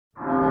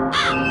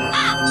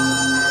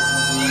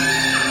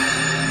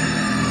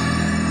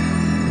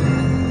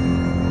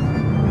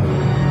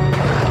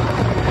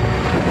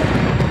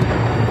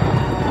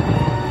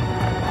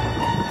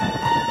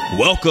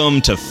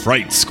Welcome to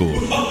Fright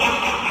School.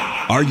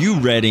 Are you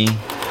ready?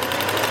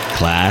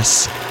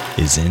 Class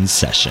is in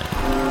session.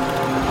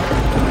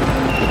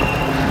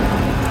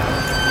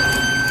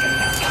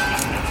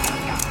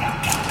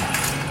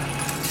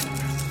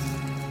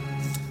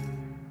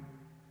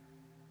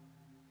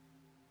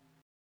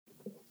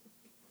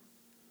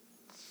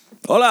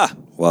 Hola!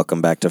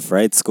 Welcome back to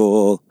Fright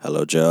School.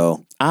 Hello,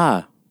 Joe.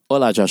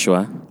 Hola,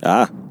 Joshua.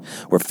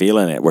 We're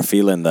feeling it. We're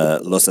feeling the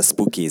Los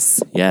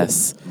Spookies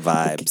Yes.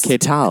 vibes. ¿Qué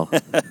tal?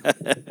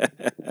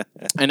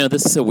 I know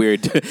this is a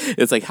weird.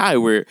 It's like, hi,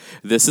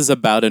 this is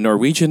about a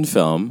Norwegian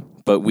film,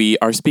 but we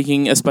are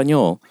speaking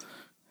Espanol.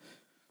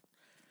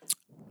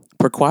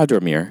 Per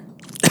Quadramir.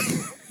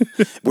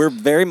 We're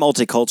very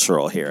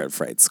multicultural here at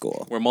Fright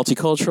School. We're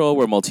multicultural.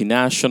 We're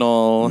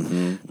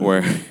multinational.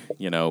 We're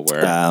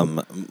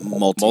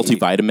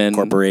multivitamin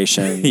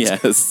corporation.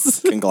 Yes.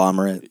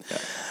 Conglomerate.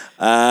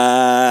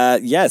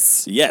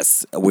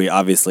 Yes. We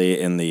obviously,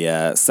 in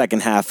the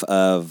second half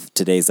of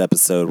today's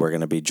episode, we're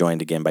going to be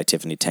joined again by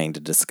Tiffany Tang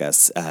to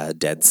discuss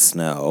Dead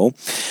Snow.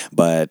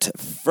 But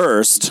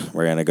first,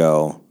 we're going to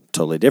go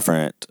totally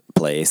different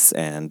place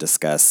and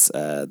discuss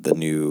the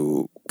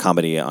new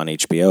comedy on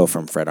HBO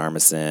from Fred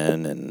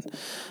Armisen and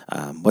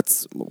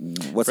what's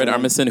Fred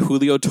Armisen,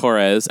 Julio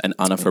Torres, and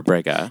Ana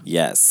Fabrega.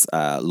 Yes,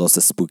 Los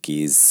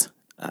Spookies.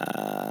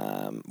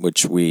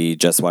 Which we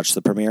just watched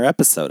the premiere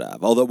episode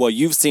of. Although, well,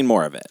 you've seen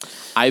more of it.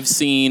 I've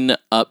seen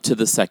up to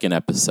the second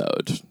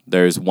episode.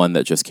 There's one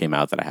that just came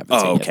out that I haven't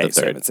seen yet. Okay,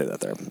 so I haven't seen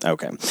that there.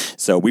 Okay,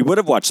 so we would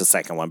have watched the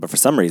second one, but for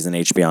some reason,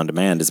 HBO On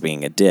Demand is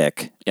being a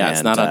dick. Yeah,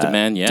 it's not on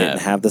demand yet.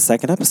 Didn't have the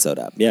second episode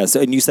up. Yeah, so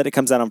and you said it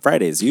comes out on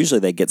Fridays. Usually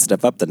they get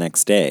stuff up the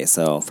next day.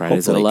 So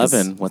Fridays at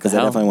 11. What the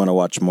hell? I definitely want to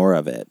watch more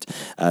of it.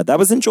 That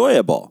was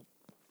enjoyable.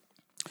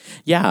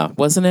 Yeah,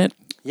 wasn't it?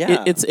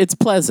 Yeah, it's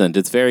pleasant.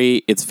 It's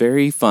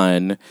very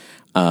fun.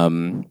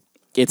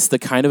 It's the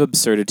kind of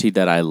absurdity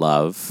that I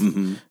love,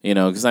 you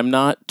know, because I'm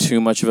not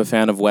too much of a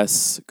fan of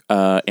Wes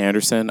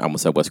Anderson. I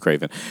almost said Wes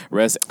Craven.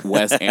 Wes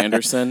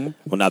Anderson.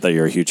 Well, not that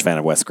you're a huge fan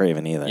of Wes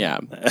Craven either. Yeah.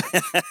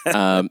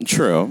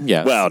 True.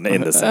 Yeah. Well,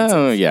 in the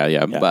sense. Yeah.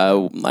 I'm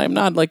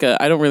not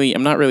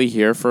I'm not really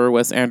here for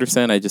Wes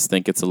Anderson. I just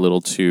think it's a little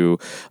too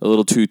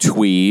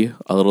twee,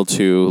 a little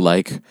too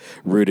like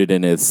rooted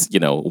in its,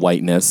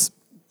 whiteness.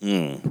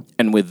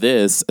 And with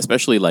this,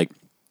 especially like,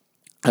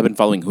 I've been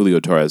following Julio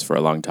Torres for a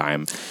long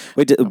time.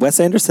 Wait, Wes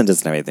Anderson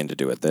doesn't have anything to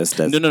do with this,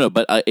 does No,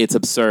 but it's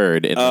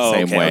absurd in the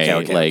same way.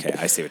 Okay.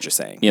 I see what you're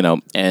saying.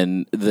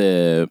 And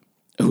the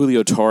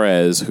Julio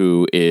Torres,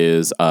 who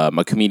is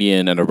a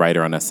comedian and a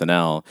writer on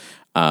SNL,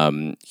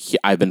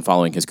 I've been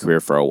following his career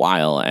for a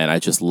while, and I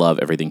just love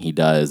everything he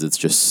does. It's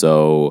just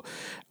so...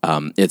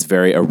 it's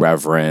very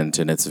irreverent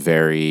and it's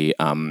very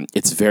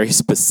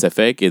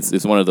specific.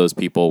 It's one of those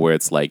people where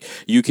it's like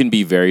you can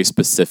be very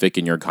specific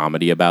in your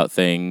comedy about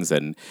things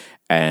and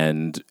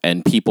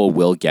people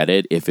will get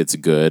it if it's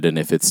good and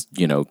if it's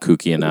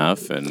kooky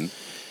enough. And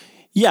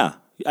yeah,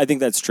 I think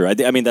that's true.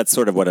 I mean that's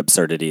sort of what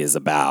absurdity is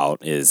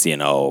about. Is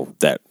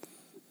that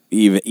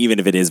even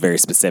if it is very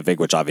specific,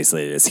 which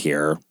obviously it is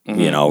here.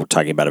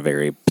 Talking about a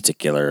very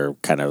particular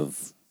kind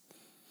of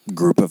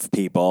group of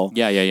people.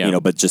 Yeah.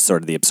 But just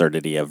sort of the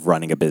absurdity of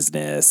running a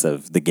business,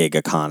 of the gig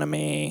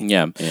economy.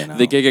 Yeah.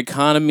 The gig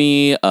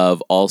economy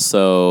of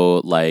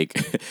also like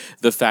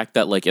the fact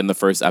that like in the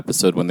first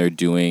episode when they're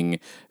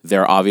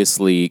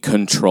obviously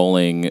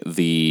controlling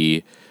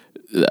the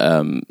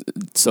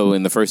so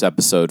in the first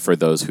episode, for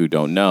those who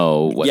don't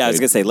know, I was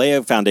gonna say lay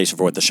a foundation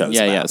for what the show's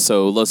about. Yeah.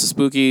 So Los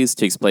Spookies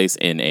takes place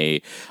in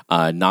a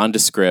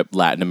nondescript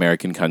Latin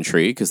American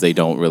country because they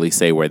don't really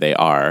say where they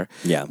are.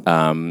 Yeah.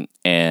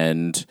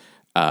 And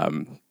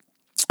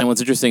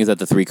what's interesting is that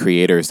the three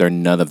creators,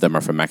 none of them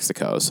are from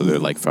Mexico, so they're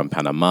like from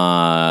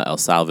Panama, El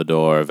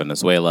Salvador,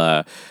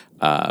 Venezuela.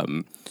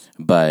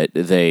 But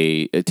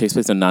it takes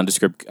place in a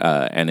nondescript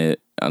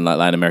a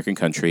Latin American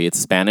country. It's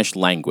Spanish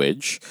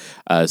language,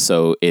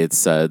 so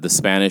it's the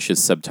Spanish is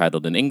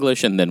subtitled in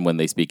English, and then when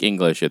they speak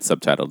English, it's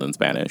subtitled in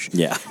Spanish.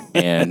 Yeah,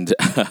 and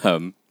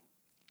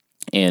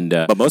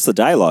but most of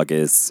the dialogue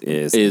is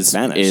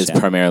Spanish. Is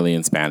primarily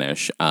in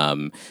Spanish.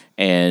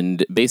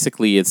 And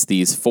basically, it's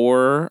these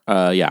four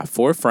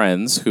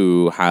friends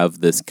who have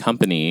this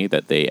company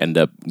that they end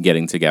up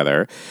getting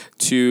together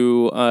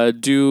to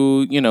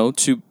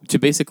to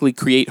basically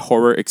create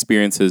horror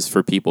experiences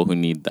for people who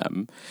need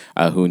them,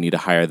 who need to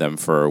hire them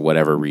for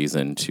whatever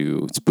reason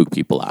to spook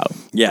people out.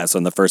 Yeah. So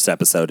in the first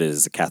episode, it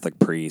is a Catholic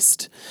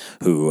priest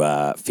who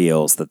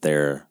feels that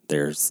their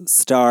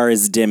star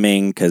is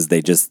dimming because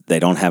they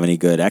don't have any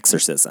good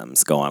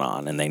exorcisms going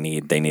on, and they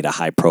need a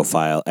high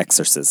profile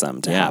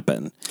exorcism to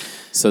happen.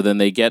 So then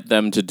they get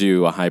them to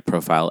do a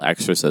high-profile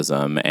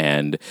exorcism,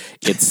 and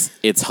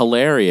it's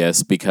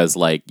hilarious because,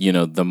 like,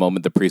 the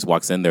moment the priest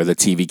walks in there, the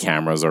TV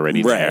camera's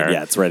already there.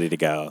 Yeah, it's ready to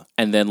go.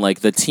 And then, like,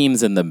 the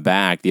team's in the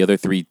back. The other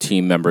three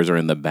team members are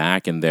in the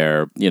back, and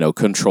they're,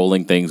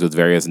 controlling things with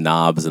various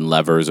knobs and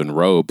levers and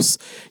ropes,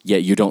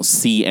 yet you don't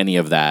see any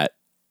of that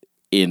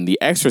in The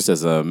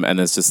Exorcism, and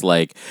it's just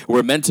like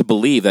we're meant to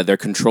believe that they're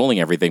controlling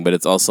everything, but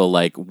it's also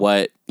like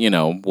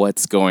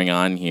what's going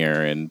on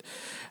here, and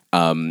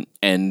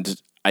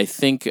I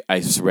think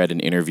I read an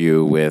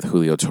interview with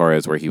Julio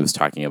Torres where he was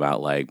talking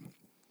about like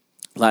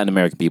Latin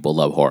American people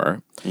love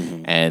horror,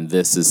 and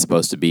this is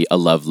supposed to be a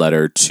love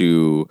letter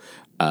to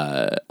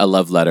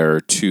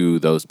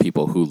those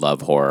people who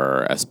love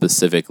horror,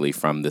 specifically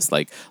from this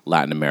like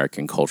Latin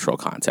American cultural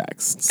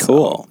context. So.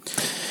 Cool.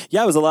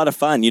 Yeah, it was a lot of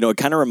fun. You know, it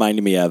kind of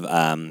reminded me of,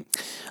 I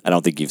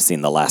don't think you've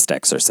seen The Last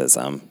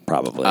Exorcism,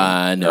 probably.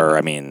 No. Or,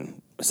 I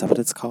mean, is that what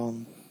it's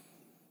called?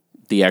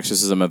 The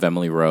Exorcism of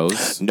Emily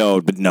Rose.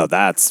 No,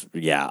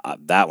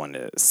 that one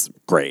is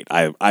great.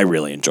 I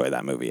really enjoy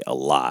that movie a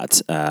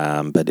lot.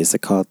 But is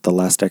it called The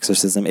Last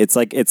Exorcism?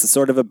 It's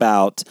sort of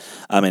about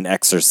an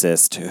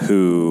exorcist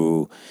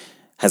who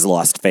has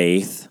lost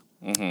faith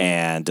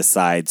and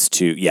decides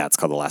to. Yeah, it's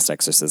called The Last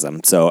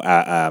Exorcism. So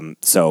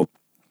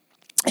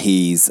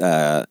he's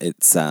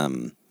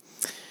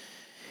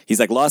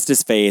like lost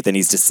his faith and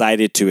he's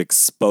decided to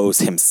expose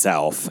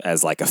himself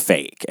as like a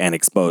fake and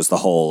expose the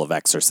whole of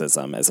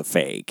exorcism as a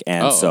fake.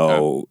 And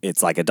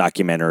it's like a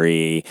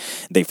documentary.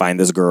 They find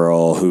this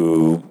girl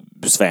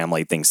whose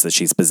family thinks that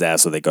she's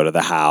possessed, so they go to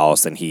the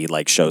house and he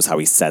like shows how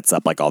he sets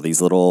up like all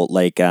these little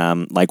like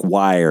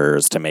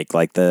wires to make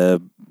like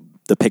the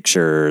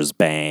pictures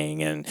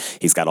bang, and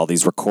he's got all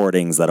these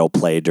recordings that'll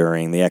play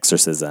during the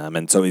exorcism,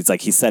 and so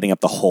he's setting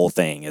up the whole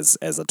thing as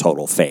a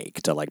total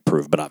fake to like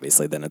prove, but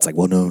obviously then it's like,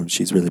 well, no,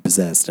 she's really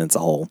possessed, and it's a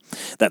whole,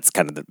 that's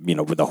kind of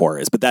where the horror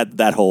is, but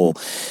that whole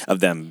of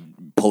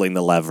them pulling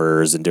the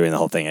levers and doing the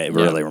whole thing, it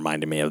really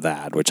reminded me of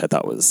that, which I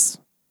thought was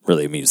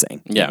really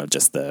amusing.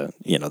 Just that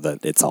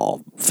it's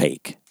all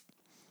fake.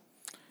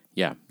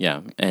 Yeah,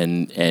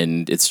 and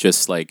it's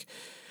just like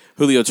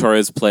Julio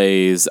Torres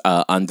plays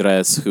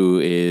Andres, who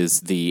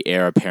is the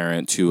heir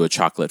apparent to a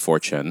chocolate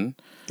fortune.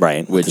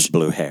 Right, with his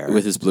blue hair.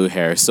 With his blue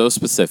hair. So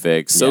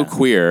specific, so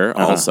queer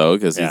also,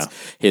 because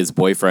his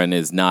boyfriend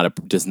does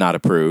not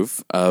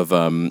approve of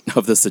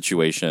the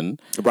situation.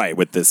 Right,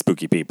 with the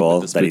spooky people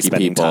that he's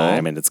spending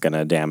time, and it's going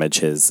to damage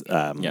his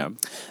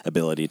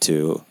ability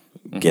to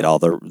get all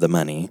the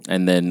money.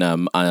 And then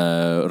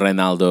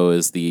Reynaldo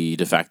is the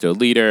de facto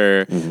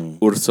leader,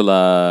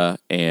 Ursula,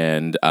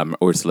 and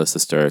Ursula's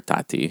sister,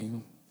 Tati.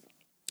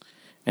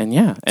 And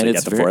and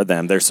it's the four of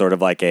them. They're sort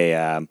of like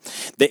a.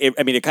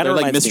 It kind of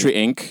like Mystery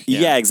Inc.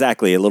 Yeah,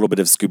 exactly. A little bit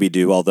of Scooby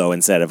Doo, although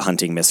instead of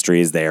hunting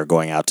mysteries, they are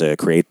going out to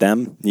create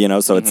them.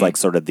 So it's like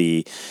sort of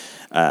the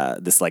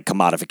this like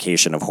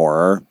commodification of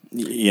horror.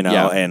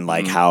 And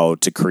like how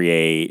to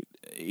create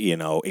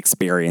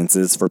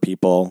experiences for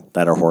people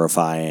that are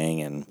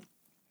horrifying, and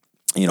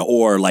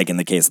or like in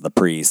the case of the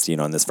priest,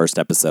 in this first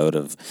episode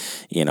of,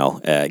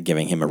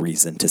 giving him a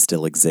reason to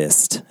still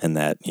exist, and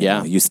that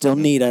you still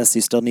need us,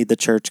 you still need the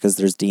church because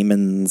there's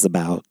demons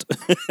about.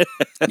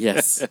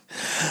 Yes.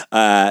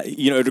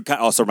 It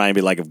also reminded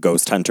me like of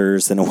Ghost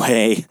Hunters in a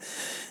way.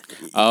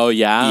 Oh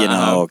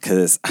yeah,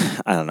 because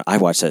I don't know. I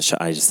watched that show.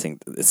 I just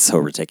think it's so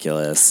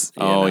ridiculous.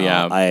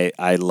 Yeah,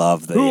 I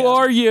love the. Who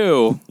are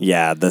you?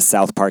 Yeah, the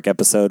South Park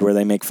episode where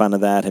they make fun of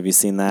that. Have you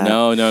seen that?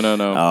 No.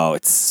 Oh,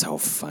 it's so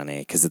funny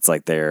because it's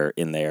like they're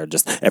in there,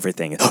 just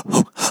everything.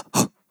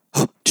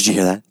 Did you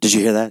hear that? Did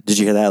you hear that? Did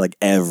you hear that? Like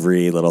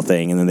every little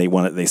thing, and then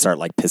they start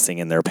like pissing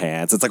in their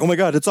pants. It's like, oh my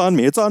god, it's on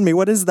me! It's on me!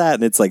 What is that?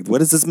 And it's like,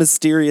 what is this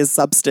mysterious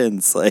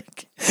substance?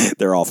 Like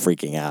they're all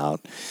freaking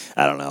out.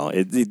 I don't know.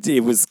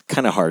 It was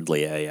kind of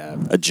hardly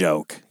a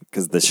joke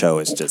because the show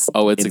is just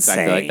it's insane,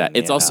 exactly like that.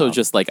 It's also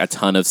just like a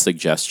ton of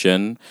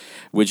suggestion,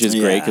 which is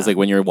great because like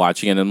when you're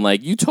watching it, I'm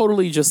like, you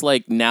totally just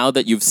like, now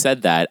that you've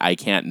said that, I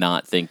can't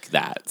not think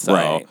that. So,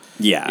 right?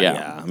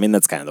 Yeah. I mean,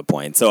 that's kind of the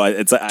point. So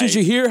it's. Did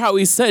you hear how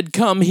he said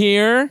 "come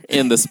here"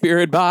 in the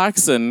spirit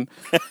box, and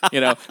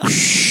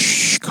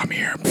shh, come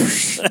here.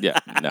 Yeah,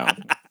 no.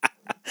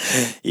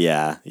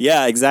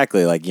 Yeah,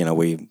 exactly. Like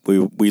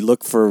we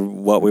look for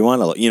what we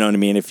want to. You know what I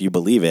mean? If you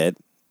believe it.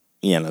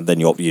 Then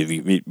you'll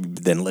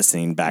then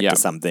listening back to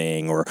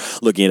something or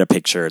looking at a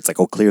picture, it's like,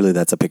 oh, clearly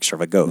that's a picture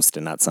of a ghost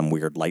and not some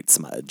weird light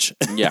smudge.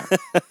 Yeah,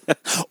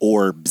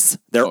 orbs.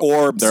 They're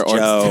orbs. They're orbs.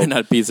 They're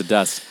not a piece of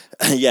dust.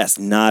 Yes,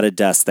 not a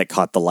dust that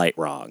caught the light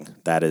wrong.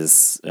 That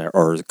is,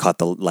 or caught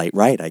the light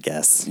right, I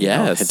guess.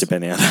 Yes,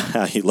 depending on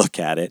how you look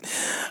at it.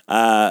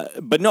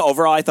 But no,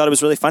 overall, I thought it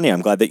was really funny.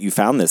 I'm glad that you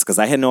found this because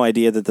I had no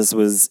idea that this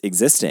was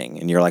existing.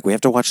 And you're like, we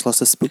have to watch Los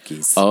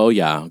Spookies. Oh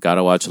yeah,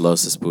 gotta watch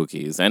Los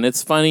Spookies, and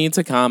it's funny. It's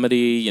a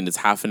comedy, and it's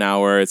half an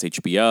hour. It's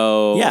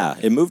HBO. Yeah,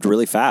 it moved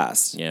really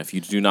fast. Yeah, if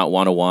you do not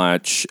want to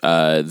watch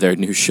their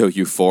new show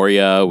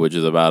Euphoria, which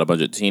is about a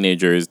bunch of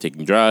teenagers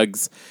taking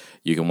drugs,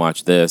 you can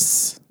watch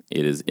this.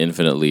 It is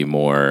infinitely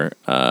more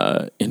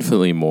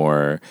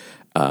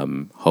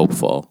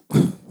hopeful.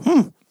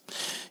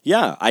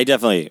 Yeah, I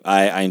definitely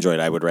I enjoyed it.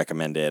 I would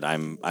recommend it.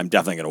 I'm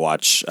definitely going to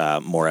watch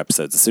more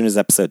episodes as soon as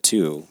episode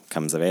 2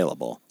 comes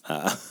available.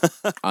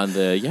 On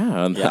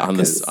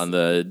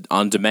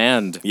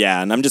demand.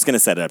 Yeah, and I'm just going to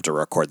set it up to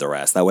record the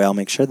rest. That way I'll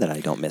make sure that I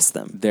don't miss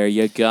them. There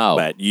you go.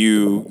 But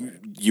you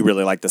you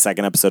really like the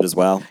second episode as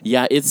well?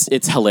 Yeah,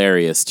 it's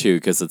hilarious too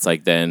because it's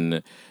like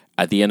then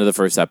at the end of the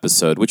first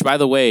episode, which by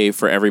the way,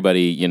 for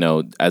everybody, you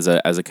know, as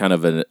a kind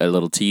of a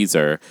little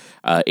teaser,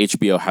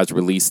 HBO has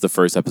released the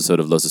first episode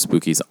of Los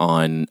Spookies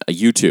on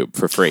YouTube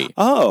for free.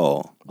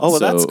 Oh, well,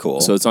 that's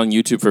cool. So it's on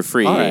YouTube for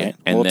free. All right,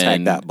 and we'll then,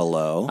 tag that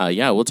below.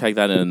 Yeah, we'll tag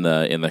that in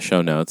the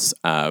show notes.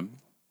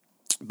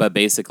 But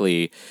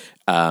basically,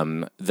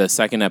 the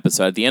second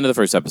episode, at the end of the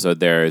first episode,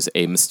 there's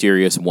a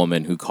mysterious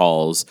woman who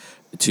calls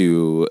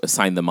to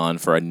sign them on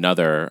for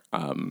another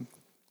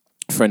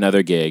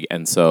gig,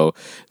 and so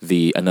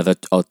another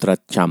otra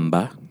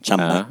chamba,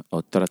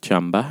 otra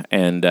chamba,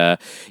 and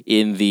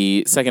in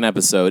the second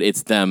episode,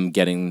 it's them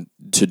getting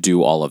to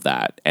do all of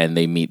that, and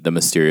they meet the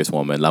mysterious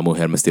woman, la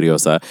mujer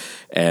misteriosa,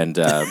 and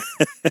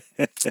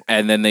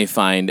and then they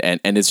find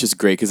and it's just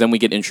great because then we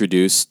get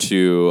introduced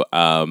to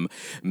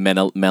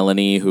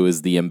Melanie, who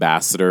is the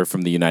ambassador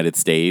from the United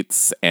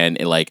States, and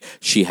like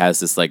she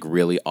has this like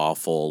really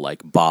awful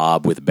like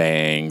bob with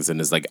bangs and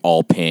is like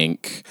all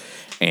pink.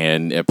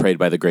 And played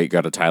by the great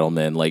Greta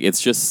Titelman. Like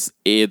it's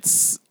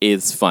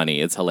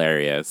funny. It's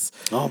hilarious.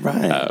 All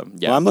right.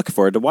 Yeah. Well, I'm looking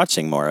forward to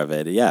watching more of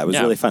it. Yeah, it was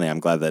really funny. I'm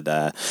glad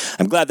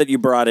that you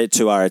brought it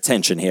to our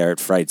attention here at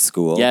Fright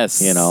School.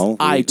 Yes. You know,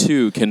 I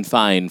too can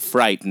find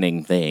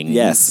frightening things.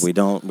 Yes, we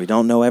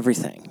don't know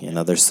everything. You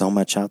know, there's so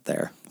much out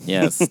there.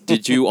 Yes.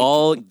 Did you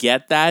all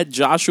get that?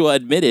 Joshua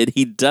admitted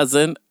he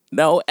doesn't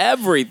know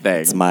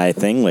everything. It's my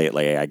thing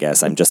lately, I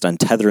guess. I'm just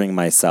untethering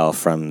myself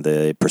from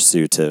the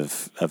pursuit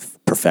of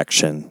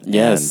perfection.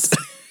 Yes.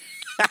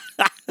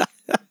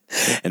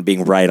 And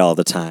being right all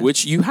the time.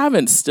 Which you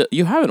haven't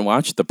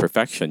watched The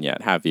Perfection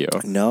yet, have you?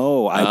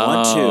 No, I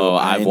want to.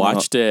 I've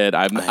watched it.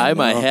 I'm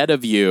ahead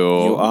of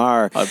you. You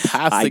are. I'm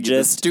passing you.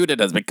 The student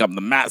has become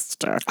the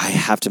master. I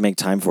have to make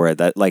time for it.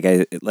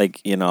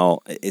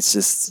 It's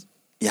just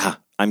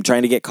I'm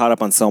trying to get caught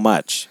up on so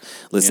much,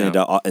 listening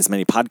to as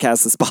many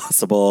podcasts as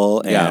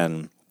possible,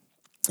 and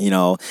you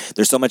know,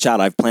 there's so much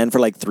out. I've planned for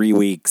like 3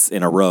 weeks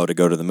in a row to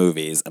go to the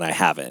movies, and I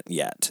haven't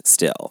yet.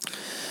 Still,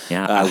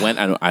 I went.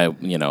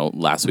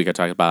 Last week I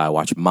talked about I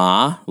watched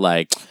Ma.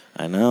 Like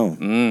I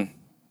know.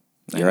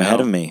 You're ahead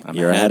of me.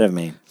 You're ahead of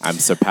me. I'm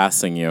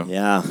surpassing you.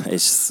 Yeah,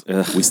 it's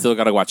just, we still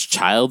got to watch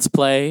Child's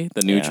Play,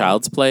 the new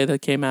Child's Play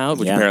that came out,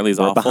 which apparently is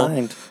awful.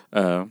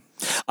 Behind.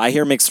 I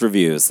hear mixed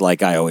reviews,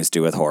 like I always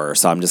do with horror,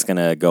 so I'm just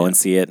gonna go and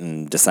see it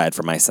and decide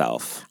for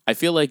myself. I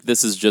feel like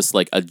this is just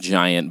like a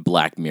giant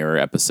Black Mirror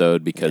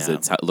episode because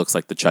it looks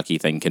like the Chucky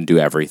thing can do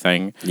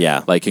everything.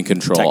 Yeah, like can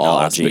control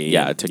technology,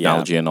 all aspects.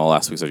 Technology in all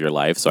aspects of your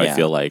life. So I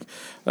feel like,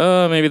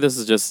 maybe this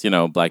is just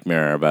Black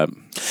Mirror, but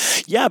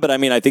but I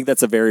mean, I think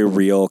that's a very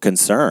real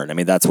concern. I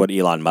mean, that's what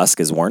Elon Musk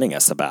is warning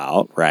us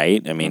about,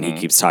 right? I mean, he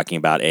keeps talking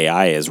about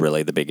AI is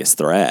really the biggest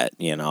threat.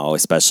 You know,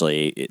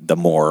 especially the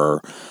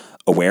more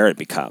aware it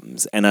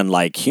becomes. And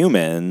unlike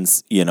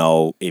humans, you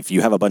know, if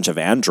you have a bunch of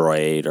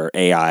Android or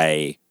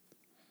AI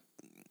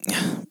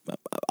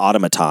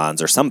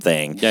automatons or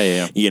something,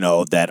 you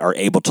know, that are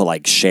able to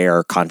like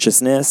share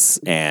consciousness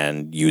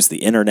and use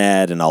the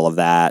internet and all of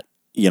that,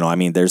 you know, I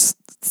mean, there's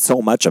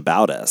so much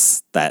about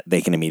us that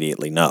they can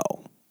immediately know.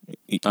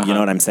 You know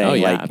what I'm saying? Oh,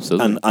 yeah, like,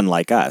 absolutely.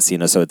 Unlike us, you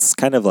know, so it's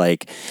kind of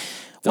like,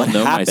 They'll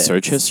know my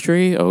search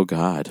history? Oh,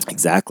 God.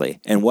 Exactly.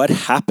 And what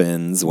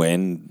happens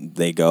when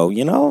they go,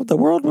 you know, the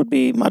world would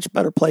be a much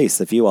better place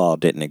if you all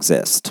didn't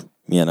exist?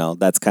 You know,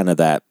 that's kind of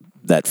that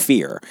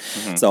fear.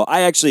 So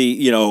I actually,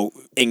 you know,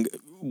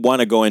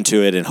 want to go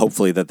into it and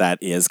hopefully that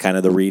is kind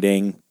of the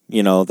reading,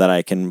 you know, that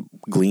I can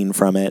glean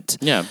from it.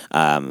 Yeah.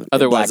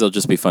 Otherwise, it'll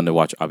just be fun to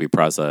watch Aubrey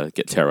Plaza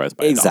get terrorized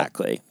by a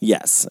doll.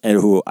 Yes. And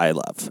who I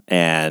love.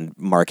 And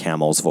Mark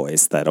Hamill's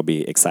voice. That'll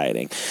be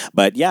exciting.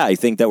 But yeah, I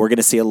think that we're going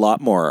to see a lot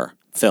more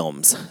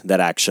films that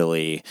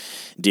actually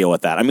deal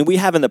with that. I mean, we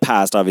have in the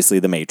past, obviously,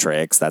 The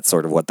Matrix. That's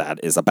sort of what that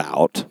is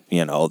about.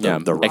 You know, the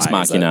rise, Ex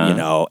Machina, you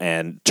know,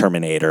 and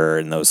Terminator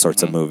and those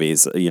sorts of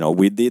movies. You know,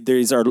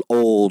 these are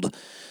old,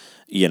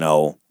 you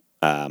know,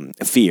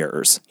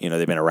 fears. You know,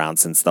 they've been around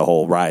since the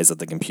whole rise of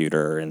the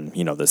computer and,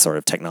 you know, the sort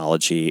of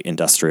technology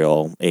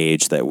industrial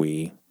age that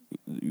we,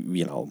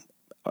 you know,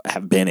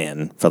 have been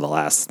in for the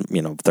last, you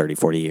know, 30,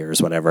 40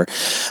 years, whatever.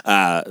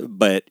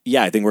 But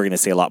yeah, I think we're going to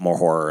see a lot more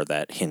horror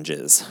that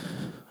hinges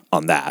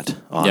on that,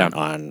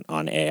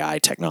 on AI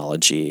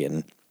technology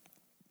and,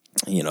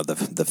 you know,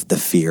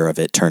 the fear of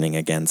it turning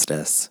against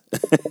us.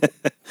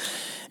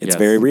 It's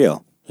very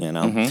real, you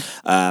know?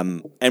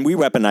 And we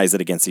weaponize it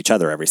against each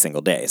other every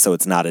single day. So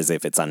it's not as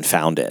if it's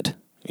unfounded.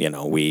 You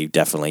know, we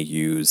definitely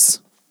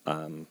use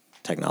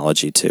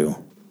technology to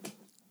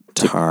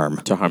harm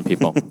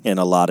people in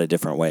a lot of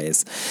different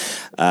ways.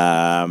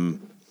 But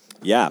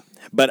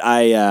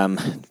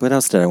what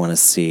else did I want to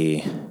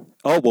see?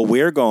 Oh, well,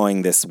 we're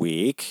going this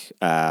week,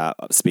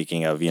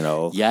 speaking of, you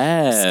know,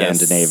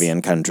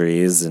 Scandinavian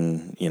countries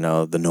and, you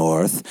know, the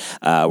North.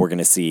 We're going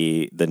to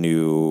see the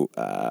new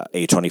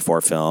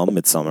A24 film,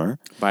 Midsommar.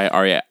 By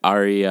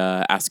Ari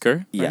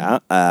Aster. Yeah.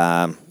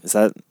 Is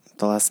that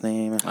the last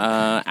name?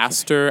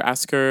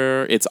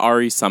 Asker. It's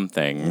Ari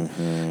something.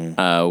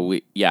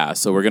 Mm-hmm.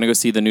 So we're gonna go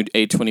see the new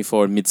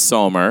A24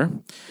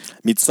 Midsommar.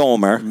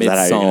 Midsommar. Is that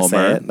how you're gonna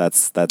say it?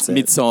 That's it.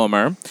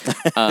 Midsommar.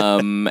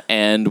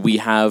 And we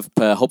have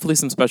hopefully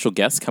some special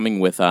guests coming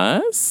with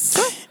us.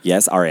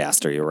 Yes, Ari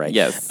Aster, you're right.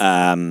 Yes.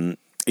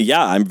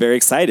 Yeah, I'm very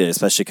excited,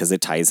 especially because it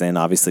ties in,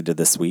 obviously, to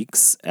this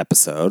week's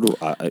episode,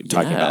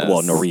 talking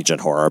about, Norwegian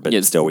horror, but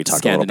still we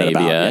talk a little bit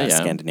about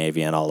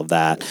Scandinavia and all of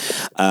that.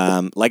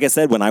 Like I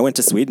said, when I went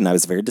to Sweden, I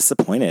was very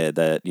disappointed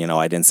that,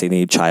 I didn't see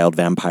any child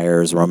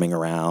vampires roaming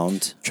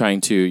around.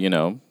 Trying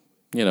to,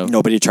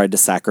 Nobody tried to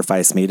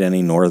sacrifice me to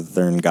any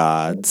northern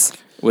gods.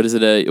 What is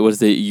it?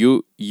 Was it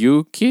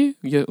Yuki?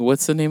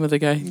 What's the name of the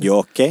guy?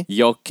 Yoke.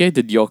 Yoke.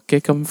 Did Yoke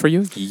come for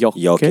you?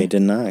 Yoke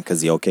did not,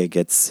 because Yoke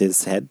gets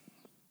his head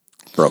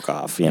broke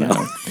off,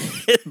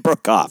 It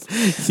broke off.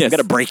 Yes. I'm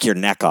gonna break your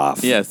neck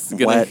off. Yes.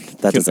 What?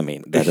 That doesn't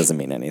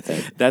mean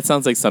anything. That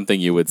sounds like something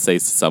you would say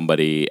to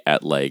somebody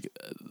at like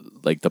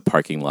the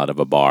parking lot of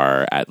a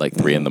bar at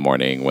 3 a.m.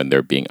 when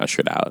they're being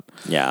ushered out.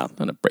 Yeah. I'm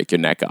gonna break your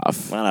neck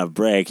off. I'm gonna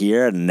break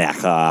your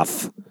neck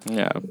off.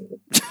 Yeah.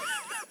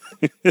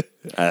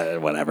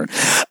 Whatever.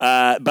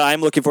 But I'm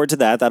looking forward to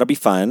that. That'll be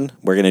fun.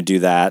 We're going to do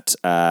that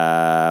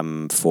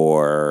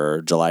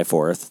for July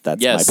 4th.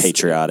 That's my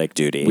patriotic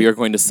duty. We are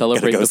going to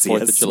celebrate the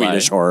 4th of July.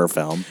 Swedish horror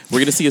film. We're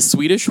going to see a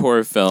Swedish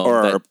horror film.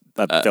 Or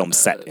a film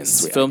set in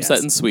Sweden.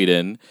 Set in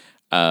Sweden.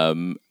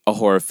 A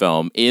horror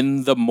film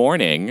in the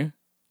morning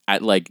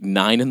at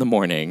 9 in the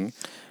morning.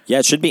 Yeah,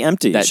 it should be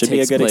empty. It should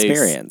be a good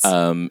experience.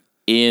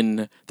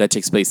 That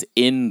takes place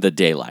in the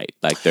daylight.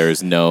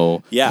 There's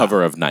no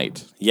cover of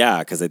night. Yeah,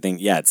 because I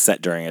think, it's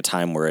set during a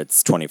time where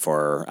it's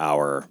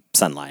 24-hour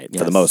sunlight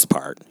for the most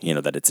part,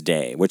 that it's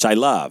day, which I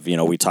love.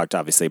 We talked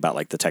obviously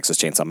about the Texas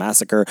Chainsaw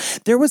Massacre.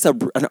 There was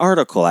an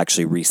article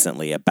actually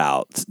recently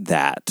about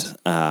that,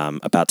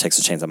 about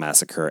Texas Chainsaw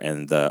Massacre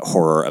and the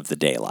horror of the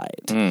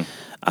daylight.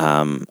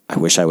 I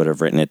wish I would have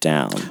written it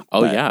down.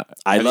 Oh, yeah.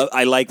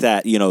 I like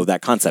that,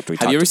 that concept we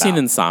talked about. Have you ever seen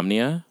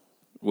Insomnia?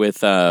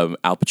 With Al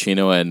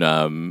Pacino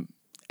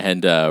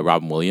and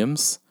Robin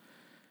Williams.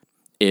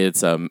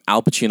 It's Al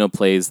Pacino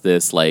plays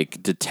this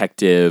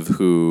detective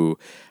who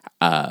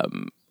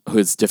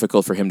it's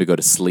difficult for him to go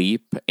to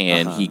sleep,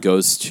 and he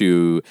goes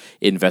to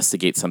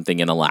investigate something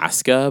in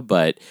Alaska,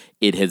 but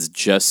it has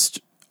just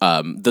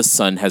the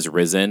sun has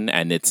risen,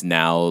 and it's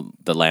now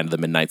the land of the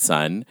midnight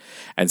sun,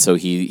 and so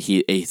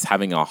he's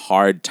having a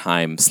hard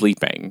time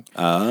sleeping.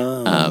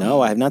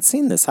 No, I have not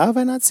seen this. How have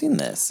I not seen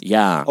this?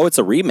 Yeah. Oh, it's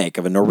a remake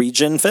of a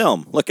Norwegian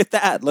film. Look at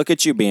that. Look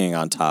at you being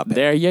on top.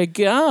 There you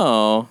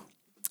go.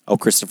 Oh,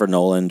 Christopher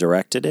Nolan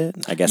directed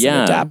it? I guess he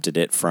adapted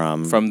it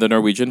from the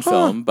Norwegian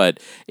film, but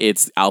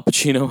it's Al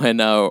Pacino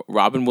and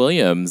Robin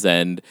Williams,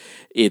 and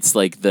it's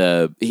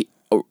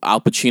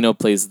Al Pacino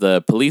plays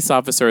the police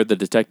officer, the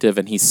detective,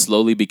 and he's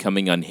slowly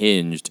becoming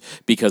unhinged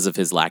because of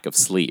his lack of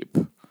sleep.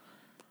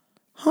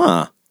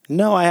 Huh.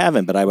 No, I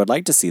haven't, but I would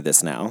like to see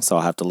this now, so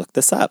I'll have to look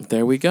this up.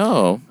 There we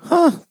go.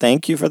 Huh.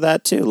 Thank you for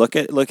that too. Look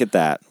at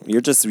that. You're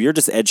just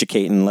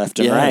educating left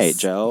and right,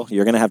 Joe.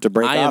 You're gonna have to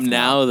break off. I am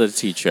now the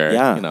teacher.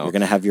 Yeah. You're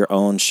gonna have your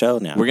own show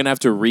now. We're gonna have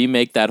to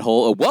remake that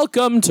whole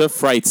welcome to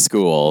Fright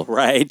School.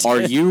 Right. Are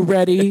you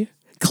ready?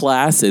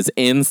 Class is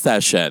in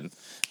session.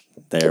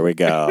 There we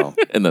go.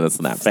 And then it's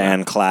an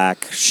fan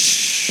clack.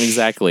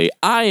 Exactly.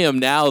 I am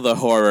now the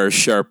horror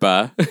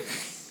Sherpa,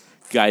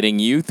 guiding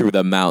you through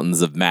the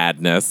mountains of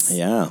madness.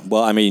 Yeah.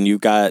 Well, I mean, you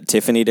got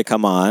Tiffany to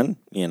come on,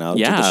 to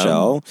the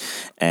show,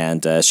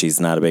 and she's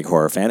not a big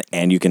horror fan,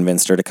 and you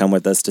convinced her to come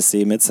with us to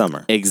see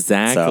Midsommar.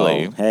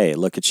 Exactly. So, hey,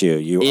 look at you.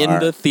 You in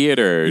the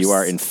theaters. You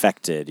are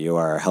infected. You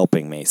are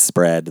helping me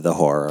spread the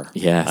horror.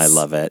 Yes. I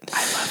love it.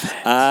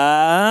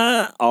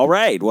 All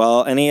right.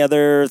 Well, any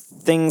other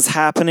things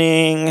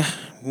happening?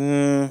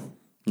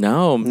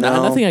 No,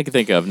 nothing I can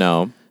think of.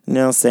 No,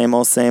 same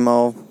old. Same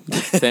old.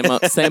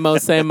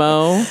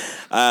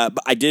 But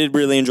I did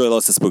really enjoy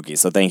Los Spooky,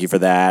 so thank you for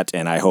that,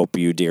 and I hope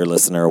you, dear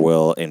listener,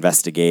 will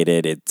investigate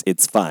it.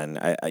 It's fun.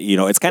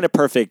 It's kind of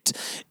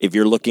perfect if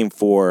you're looking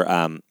for.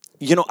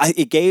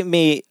 It gave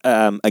me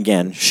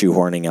again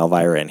shoehorning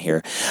Elvira in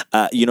here.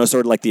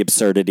 Sort of like the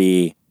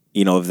absurdity,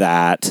 of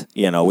that.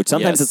 Which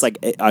sometimes it's like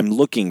I'm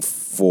looking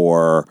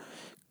for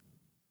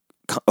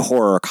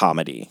horror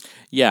comedy.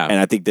 Yeah. And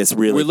I think this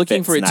really we're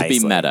looking for it nicely.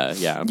 to be meta.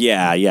 Yeah.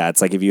 Yeah.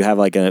 It's like if you have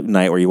a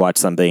night where you watch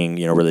something,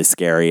 really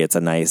scary, it's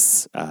a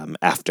nice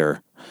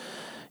after.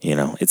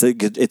 It's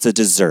a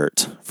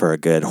dessert for a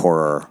good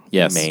horror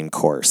main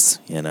course.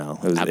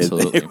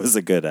 Absolutely. It was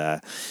a good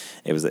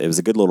it was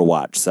a good little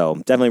watch. So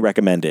definitely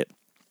recommend it.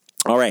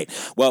 All right.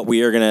 Well,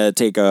 we are going to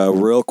take a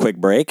real quick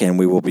break, and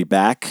we will be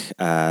back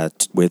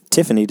with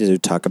Tiffany to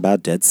talk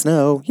about Dead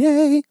Snow.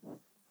 Yay!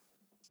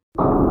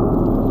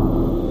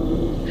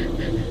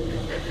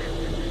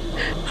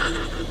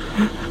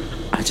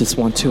 I just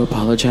want to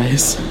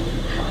apologize.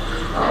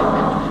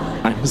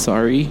 I'm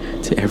sorry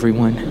to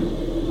everyone.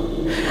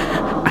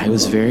 I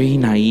was very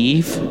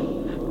naive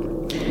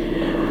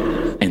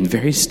and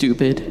very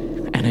stupid,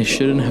 and I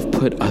shouldn't have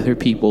put other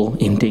people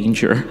in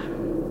danger.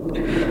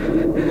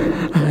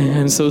 I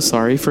am so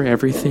sorry for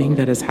everything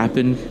that has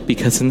happened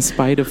because in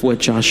spite of what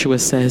Joshua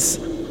says,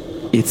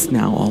 it's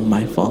now all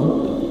my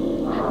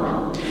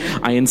fault.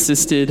 I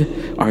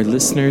insisted our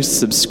listeners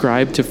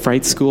subscribe to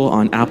Fright School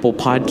on Apple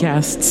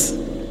Podcasts.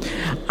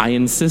 I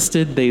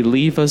insisted they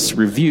leave us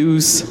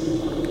reviews.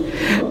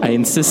 I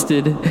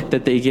insisted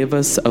that they give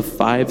us a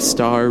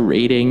 5-star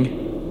rating.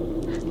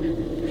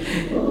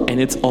 And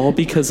it's all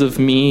because of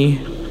me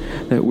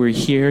that we're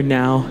here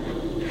now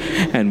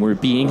and we're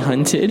being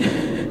hunted.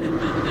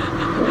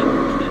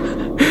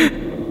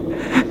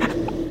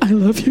 I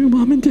love you,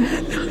 Mom and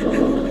Dad.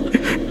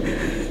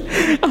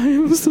 I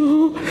am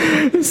so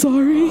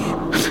sorry.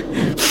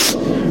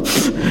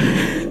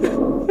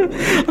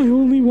 I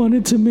only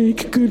wanted to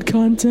make good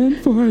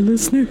content for our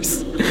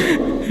listeners.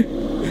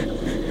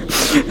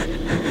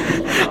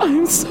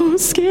 I'm so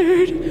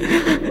scared.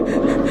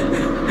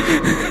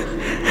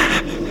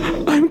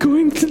 I'm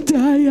going to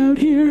die out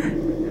here.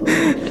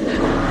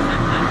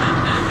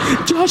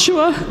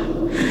 Joshua,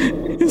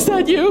 is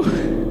that you?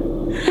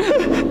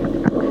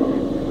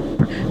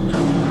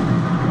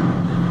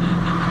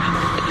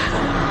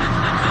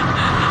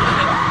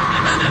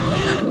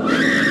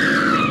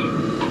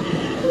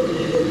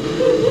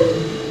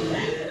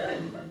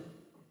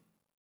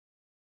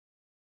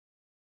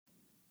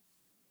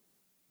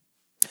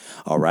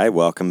 All right,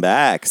 welcome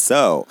back.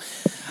 So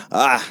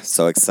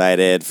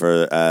excited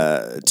for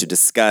to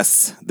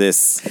discuss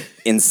this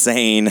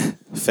insane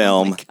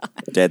film,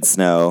 Dead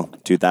Snow,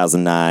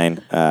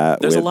 2009.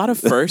 There's a lot of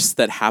firsts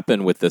that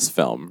happen with this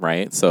film,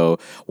 right? So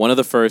one of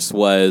the firsts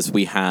was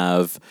we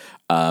have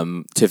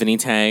Tiffany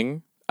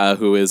Tang,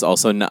 who is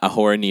also a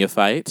horror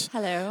neophyte.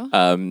 Hello.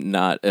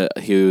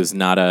 Who's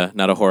not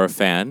a horror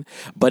fan,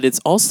 but it's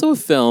also a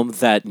film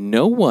that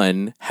no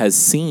one has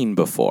seen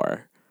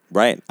before.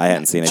 Right, I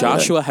hadn't seen it.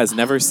 Joshua has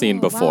never seen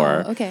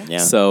before. Wow. Okay. Yeah.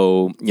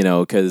 So,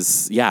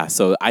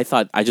 so I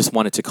thought I just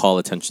wanted to call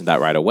attention to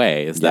that right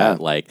away.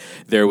 That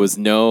there was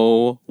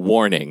no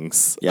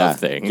warnings of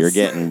things. You're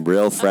getting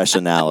real fresh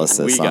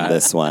analysis on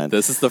this one.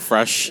 This is the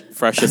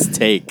freshest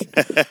take.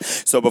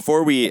 So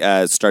before we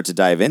start to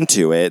dive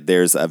into it,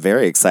 there's a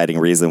very exciting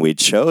reason we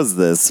chose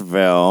this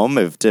film.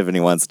 If Tiffany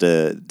wants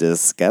to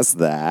discuss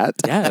that.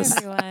 Yes. Hi,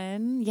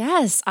 everyone.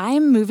 Yes,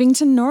 I'm moving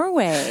to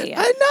Norway.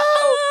 I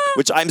know.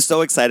 Which I'm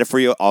so excited for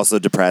you. Also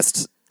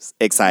depressed,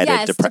 excited.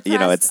 Yes, depressed.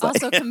 It's like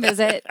also come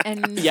visit.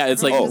 And Yeah,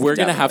 it's like we're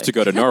going to have to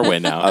go to Norway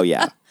now. Oh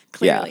yeah.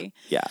 Clearly.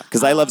 Yeah.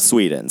 Because I love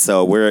Sweden,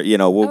 so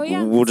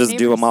we'll just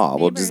do them all.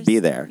 We'll just be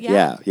there.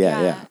 Yeah.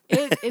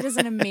 It is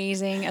an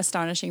amazing,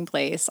 astonishing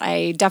place.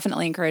 I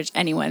definitely encourage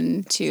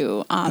anyone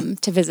to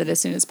visit as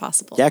soon as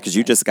possible. Yeah, because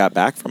you just got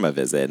back from a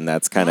visit, and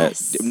that's kind of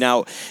Yes.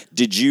 Now,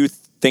 did you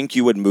think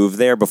you would move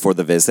there before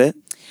the visit?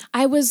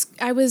 I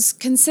was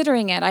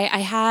considering it. I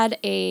have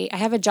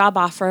a job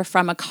offer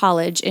from a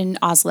college in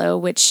Oslo,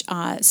 which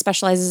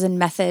specializes in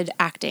method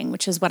acting,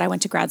 which is what I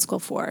went to grad school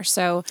for.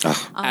 So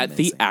At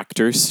the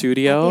Actors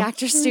Studio. the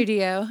actor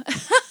studio.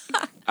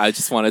 I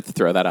just wanted to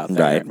throw that out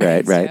there.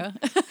 Right.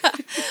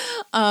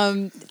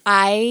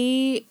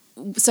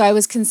 So I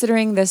was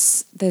considering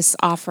this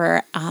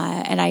offer,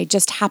 and I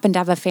just happened to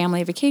have a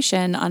family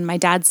vacation on my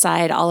dad's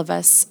side. All of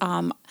us,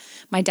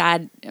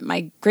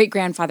 my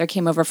great-grandfather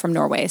came over from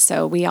Norway,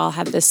 so we all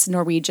have this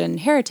Norwegian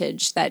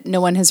heritage that no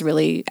one has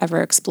really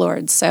ever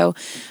explored. So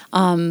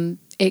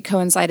it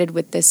coincided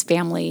with this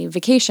family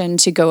vacation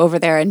to go over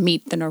there and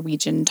meet the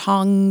Norwegian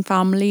Tong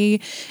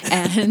family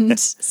and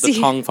see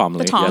Tong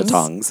family, the Tongs, yes.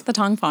 Tongs. the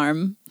Tong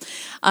farm,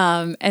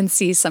 and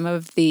see some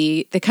of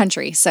the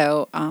country.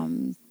 So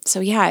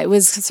it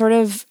was sort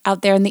of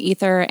out there in the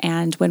ether.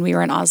 And when we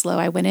were in Oslo,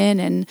 I went in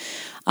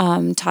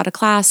and taught a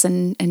class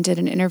and did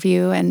an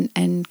interview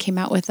and came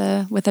out with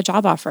a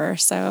job offer.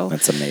 So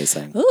That's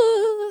amazing.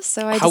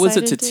 so I How is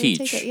it decided to take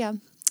teach? it, yeah.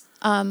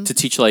 To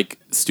teach like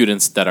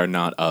students that are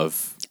not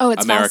of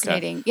It's America.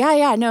 fascinating.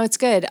 Yeah. No, it's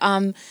good.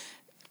 Well,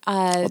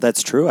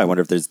 that's true. I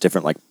wonder if there's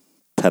different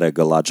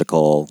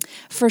pedagogical.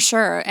 For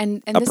sure.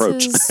 And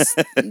Approach.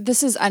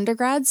 this is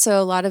undergrad, so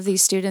a lot of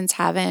these students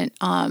haven't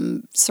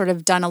sort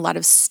of done a lot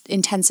of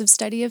intensive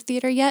study of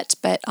theater yet,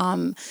 but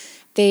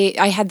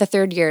I had the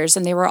third years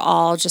and they were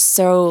all just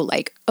so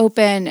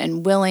open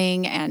and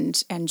willing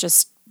and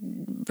just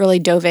really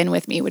dove in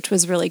with me, which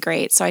was really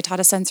great. So I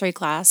taught a sensory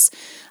class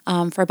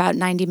for about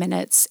 90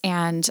 minutes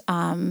and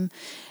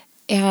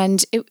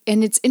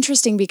it's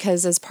interesting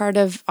because as part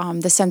of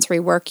the sensory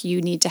work,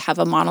 you need to have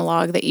a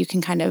monologue that you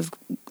can kind of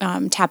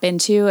tap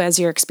into as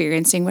you're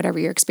experiencing whatever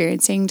you're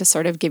experiencing to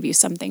sort of give you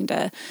something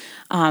to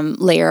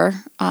layer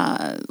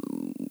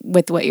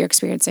with what you're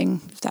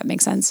experiencing, if that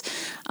makes sense.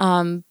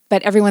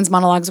 But everyone's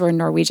monologues were in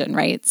Norwegian,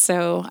 right?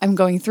 So I'm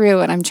going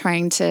through and I'm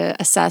trying to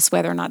assess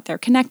whether or not they're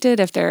connected,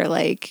 if they're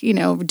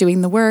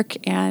doing the work,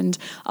 and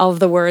all of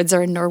the words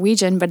are in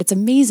Norwegian. But it's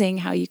amazing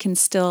how you can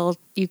still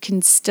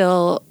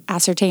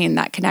ascertain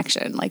that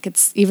connection.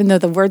 It's even though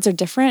the words are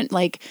different,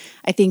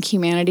 I think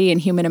humanity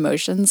and human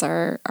emotions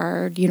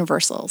are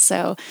universal.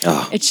 So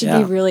it should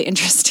be really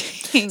interesting.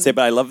 Say,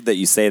 but I love that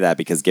you say that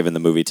because given the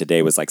movie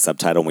today was like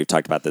subtitled, and we've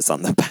talked about this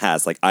on the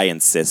past, like I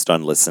insist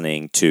on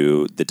listening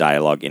to the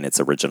dialogue in its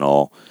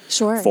original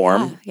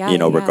form,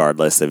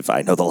 regardless if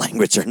I know the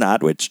language or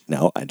not, which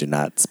no, I do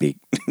not speak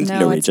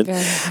Norwegian.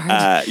 It's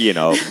very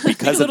hard.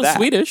 Because a of little that.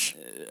 Swedish.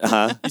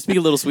 You speak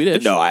a little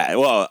Swedish. No,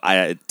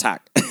 I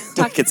talk.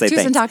 I can say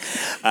Tusen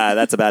thanks. takk.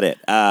 That's about it.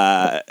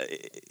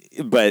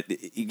 But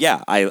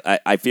yeah,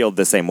 I feel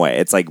the same way.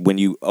 It's like when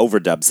you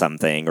overdub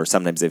something, or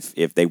sometimes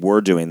if they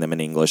were doing them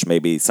in English,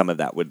 maybe some of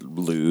that would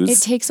lose.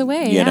 It takes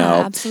away. You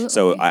know? Absolutely.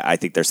 So I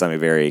think there's something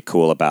very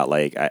cool about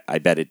like I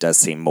bet it does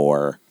seem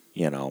more,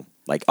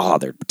 like, oh,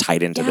 they're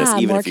tied into this,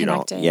 even more if you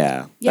connected. don't.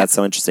 Yeah, that's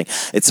so interesting.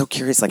 It's so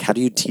curious. Like, how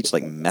do you teach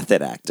like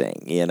method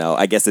acting?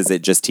 I guess is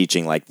it just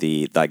teaching like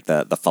the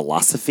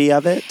philosophy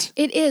of it?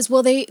 It is.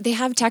 Well, they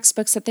have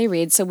textbooks that they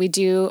read. So we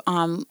do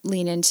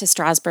lean into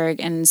Strasberg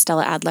and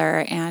Stella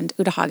Adler and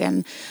Uta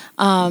Hagen.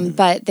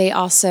 But they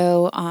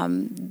also,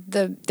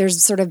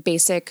 there's sort of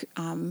basic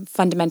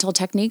fundamental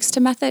techniques to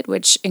method,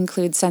 which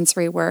include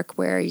sensory work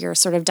where you're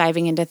sort of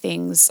diving into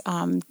things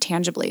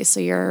tangibly. So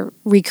you're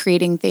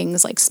recreating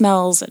things like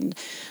smells and,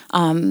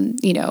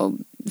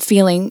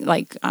 feeling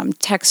like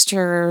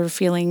texture,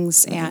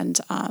 feelings, and,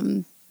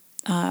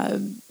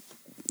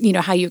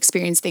 how you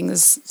experience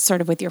things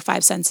sort of with your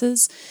five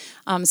senses.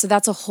 So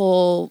that's a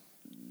whole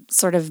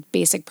sort of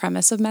basic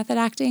premise of method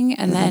acting.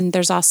 And then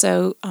there's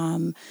also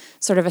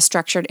sort of a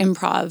structured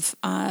improv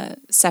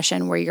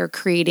session where you're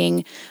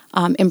creating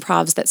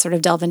improvs that sort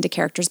of delve into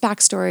characters'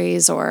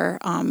 backstories or,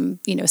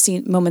 see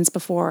moments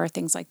before,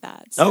 things like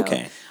that. So,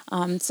 Okay.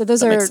 So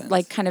those That are makes sense.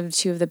 like kind of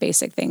two of the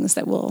basic things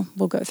that we'll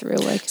go through.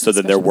 Like So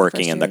that they're especially with working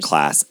first in the years.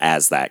 class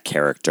as that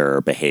character,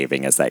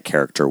 behaving as that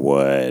character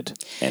would,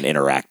 and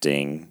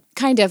interacting.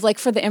 Kind of like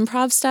for the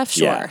improv stuff,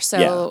 sure. Yeah,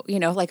 So,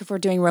 like if we're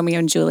doing Romeo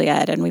and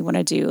Juliet and we want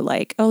to do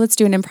like, let's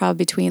do an improv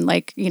between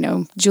like,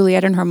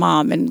 Juliet and her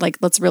mom and like,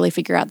 let's really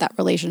figure out that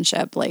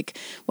relationship. Like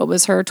what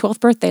was her 12th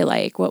birthday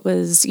like? What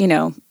was,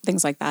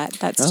 things like that.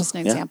 That's just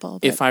an example.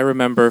 But If I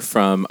remember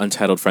from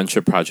Untitled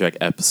Friendship Project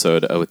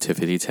episode with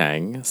Tiffany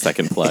Tang,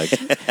 second plug,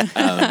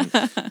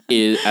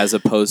 as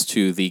opposed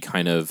to the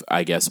kind of,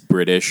 I guess,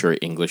 British or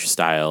English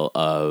style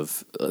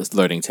of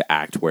learning to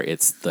act where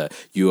it's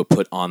you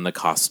put on the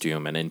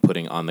costume and in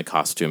putting on the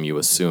costume, you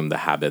assume the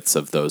habits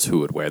of those who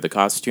would wear the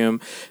costume.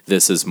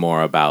 This is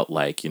more about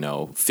like,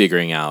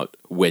 figuring out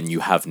when you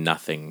have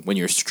nothing, when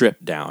you're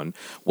stripped down,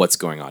 what's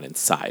going on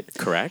inside,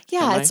 correct?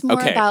 yeah, it's more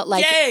about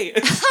like, Yay!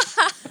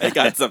 I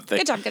got something.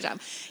 Good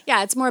job.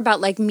 Yeah, it's more about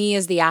like me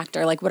as the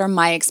actor, like what are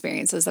my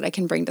experiences that I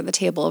can bring to the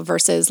table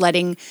versus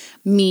letting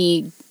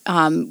me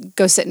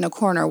go sit in a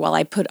corner while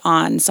I put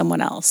on someone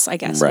else, I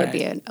guess would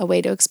be a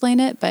way to explain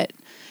it. But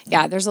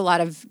yeah, there's a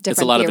lot of different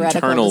It's a lot of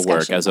theoretical internal work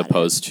discussion as about it.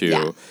 opposed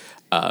to,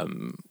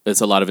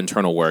 it's a lot of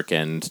internal work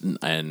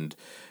and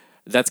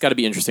that's got to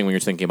be interesting when you're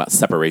thinking about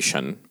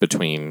separation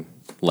between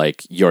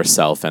like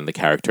yourself and the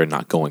character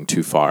not going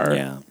too far.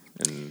 Yeah.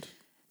 And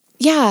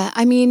Yeah,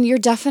 I mean, you're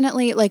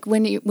definitely like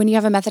when you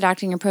have a method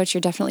acting approach,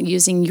 you're definitely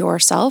using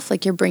yourself.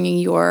 Like you're bringing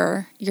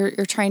you're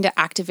trying to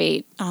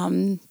activate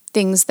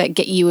things that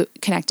get you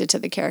connected to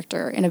the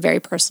character in a very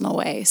personal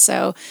way.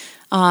 So,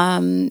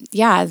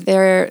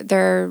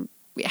 there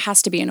it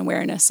has to be an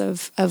awareness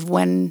of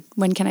when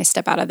can I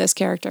step out of this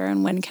character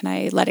and when can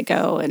I let it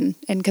go and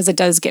because it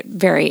does get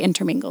very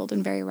intermingled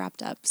and very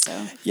wrapped up.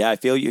 So Yeah, I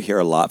feel you hear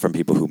a lot from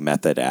people who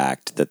method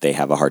act that they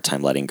have a hard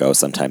time letting go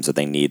sometimes, or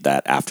they need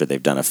that after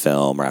they've done a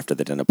film or after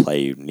they've done a play,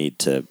 you need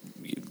to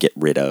get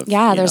rid of.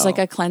 there's like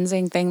a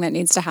cleansing thing that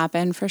needs to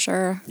happen for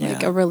sure.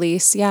 Like Yeah. a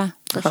release. Yeah,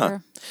 for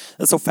sure.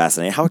 That's so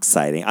fascinating. How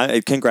exciting.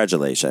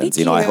 Congratulations.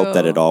 Thank I hope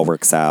that you. it all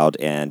works out.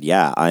 And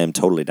yeah, I am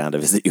totally down to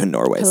visit you in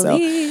Norway.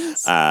 Please.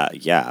 So,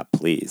 yeah,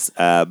 please.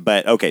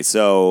 But okay,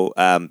 so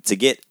to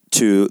get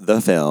to the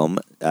film,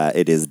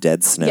 it is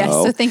Dead Snow. Yes,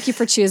 so thank you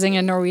for choosing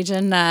a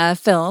Norwegian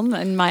film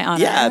in my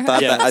honor.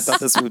 Yeah, I thought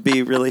this would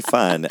be really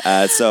fun.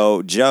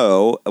 So,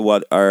 Joe,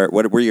 what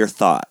were your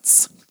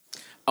thoughts?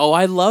 oh,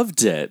 I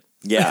loved it.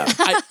 Yeah.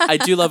 I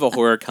do love a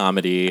horror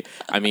comedy.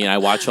 I mean, I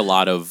watch a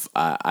lot of,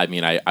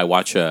 I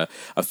watch a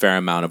fair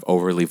amount of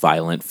overly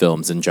violent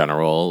films in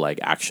general, like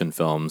action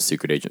films,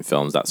 secret agent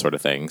films, that sort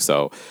of thing.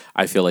 So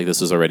I feel like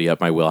this was already up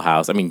my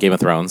wheelhouse. I mean, Game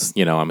of Thrones,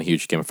 I'm a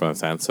huge Game of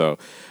Thrones fan. So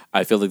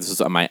I feel like this was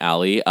up my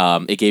alley.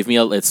 It gave me,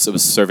 it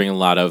was serving a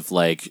lot of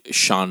like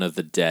Shaun of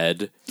the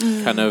Dead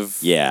kind of.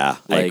 Yeah,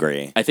 I like,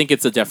 agree. I think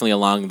it's definitely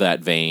along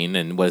that vein.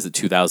 And what is it,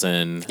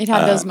 2000? It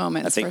had those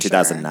moments. I think for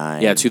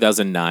 2009. Yeah,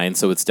 2009.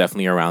 So it's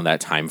definitely around that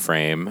time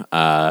frame.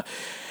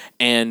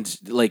 And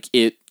like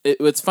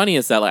what's funny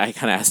is that like I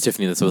kind of asked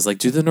Tiffany this. I was like,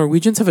 do the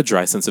Norwegians have a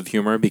dry sense of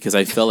humor? Because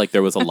I feel like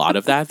there was a lot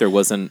of that. There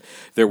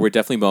were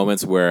definitely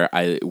moments where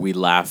we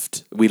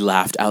laughed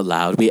out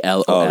loud. We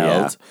LOL'd.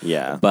 Oh,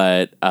 yeah.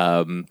 But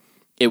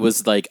it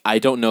was like, I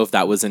don't know if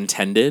that was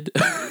intended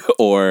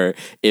or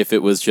if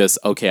it was just,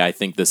 okay, I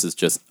think this is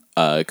just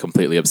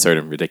completely absurd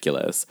and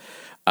ridiculous.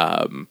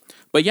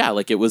 But yeah,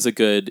 like it was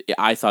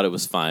I thought it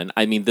was fun.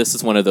 I mean, this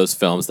is one of those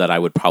films that I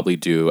would probably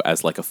do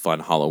as like a fun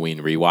Halloween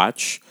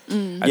rewatch.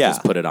 I Yeah.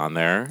 just put it on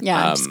there.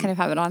 Yeah, just kind of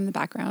have it on in the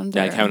background.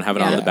 Yeah, I or- kind of have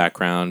it on in the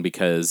background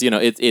because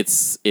it's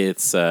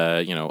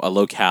you know, a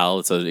locale.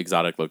 It's an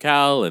exotic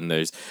locale, and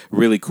there's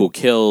really cool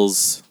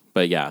kills.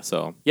 But yeah,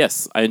 so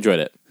yes, I enjoyed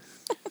it.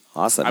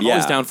 Awesome. I'm yeah.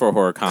 always down for a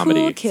horror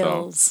comedy. Cool so-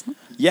 kills.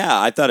 Yeah,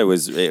 I thought it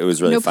was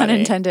really No funny. pun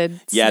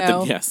intended. Yeah,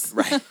 Snow. Yes.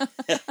 Right.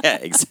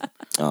 Yeah,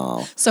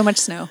 oh, So much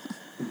snow.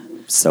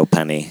 so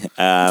punny.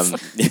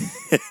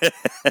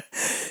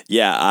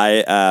 Yeah,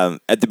 I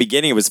at the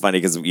beginning it was funny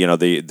because you know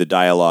the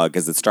dialogue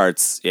because it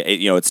starts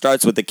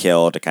with the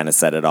kill to kind of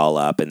set it all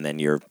up, and then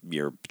you're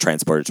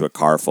transported to a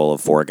car full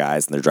of 4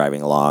 guys and they're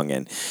driving along,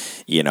 and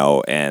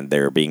and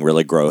they're being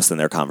really gross in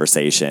their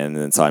conversation,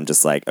 and so I'm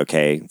just like,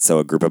 okay, so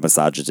a group of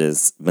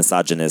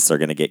misogynists are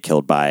going to get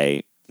killed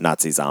by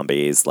Nazi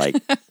zombies. Like,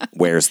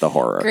 where's the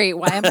horror? Great.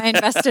 Why am I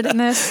invested in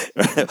this?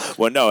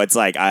 Well, no, it's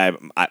like I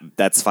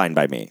that's fine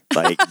by me.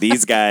 Like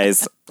these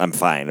guys, I'm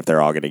fine if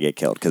they're all going to get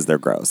killed because they're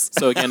gross.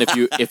 So again, if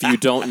you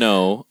don't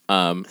know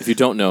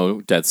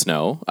Dead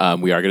Snow,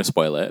 we are going to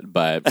spoil it.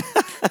 But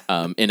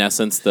in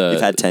essence, You've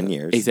had 10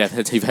 years.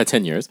 Exactly, you've had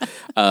 10 years.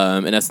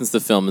 In essence, the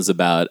film is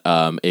about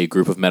a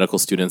group of medical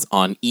students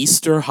on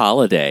Easter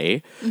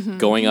holiday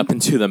going up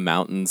into the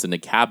mountains in a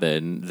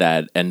cabin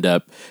that end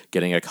up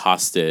getting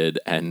accosted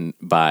and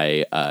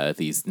by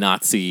these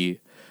Nazi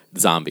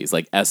zombies,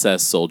 like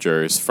SS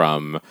soldiers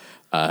from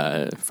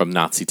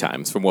Nazi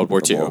times, from World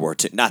War II. World War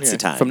II. Nazi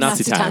times. From Nazi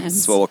Nazi times. times.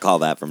 That's what we'll call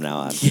that from now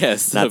on.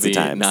 Yes, that'll Nazi be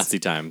times. Nazi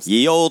times.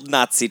 Ye old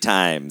Nazi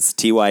times.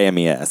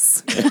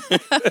 TYMES.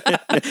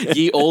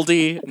 Ye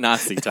oldie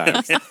Nazi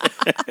times.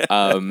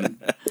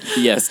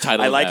 Yes,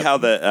 title. I of like that. how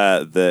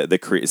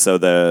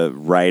the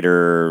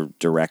writer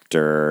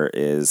director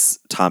is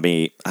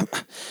Tommy.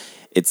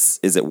 Is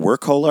it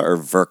Wirkola or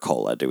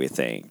Virkola? Do we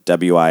think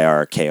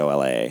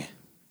Wirkola?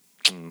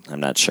 I'm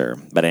not sure,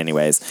 but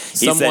anyways,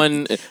 he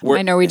someone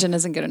My Norwegian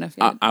isn't good enough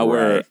yet.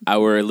 our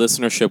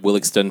listenership will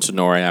extend to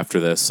Norway after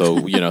this,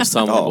 so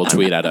someone will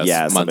tweet at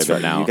us months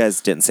from now. You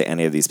guys didn't say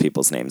any of these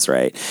people's names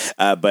right,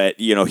 but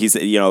he's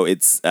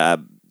it's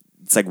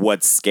like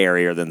what's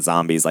scarier than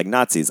zombies? Like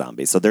Nazi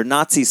zombies. So they're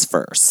Nazis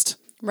first.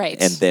 Right.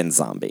 And then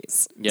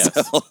zombies. Yes.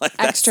 So, like,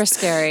 Extra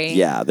scary.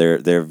 Yeah,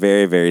 they're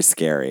very, very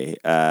scary.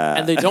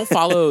 And they don't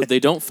follow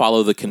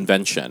the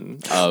convention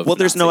of Well,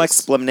 there's no Nazis.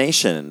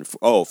 explanation.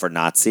 For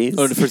Nazis.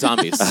 Oh, for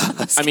zombies.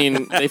 I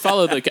mean, they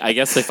follow the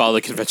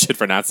convention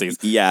for Nazis.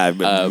 Yeah,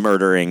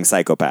 murdering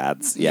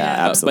psychopaths. Yeah,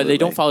 Yeah. absolutely. But they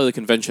don't follow the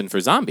convention for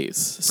zombies.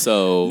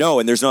 So No,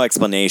 and there's no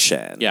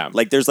explanation. Yeah.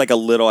 Like there's like a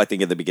little, I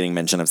think at the beginning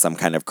mention of some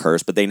kind of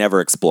curse, but they never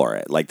explore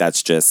it. Like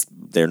that's just,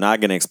 they're not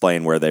going to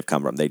explain where they've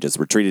come from. They just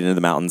retreated into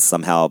the mountains,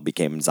 somehow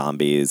became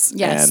zombies.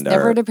 Yes, and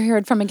never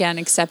appeared from again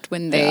except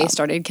when they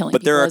started killing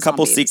But there people are a as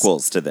couple zombies.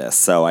 sequels to this,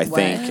 so I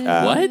think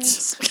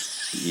what?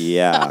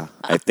 yeah,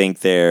 I think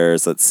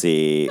there's let's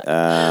see,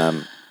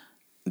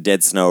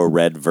 Dead Snow,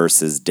 Red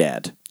versus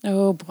Dead.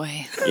 Oh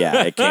boy.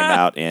 Yeah, it came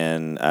out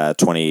in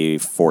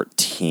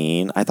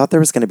 2014. I thought there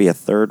was going to be a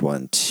third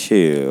one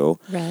too.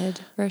 Red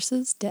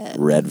versus Dead.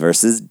 Red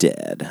versus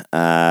Dead.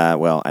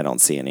 Well, I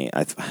don't see any.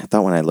 I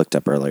thought when I looked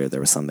up earlier there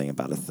was something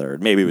about a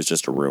third. Maybe it was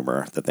just a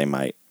rumor that they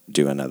might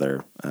do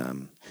another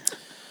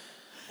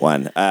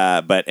one.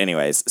 But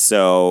anyways,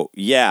 so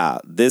yeah,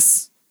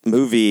 this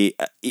movie,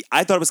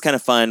 I thought it was kind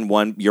of fun.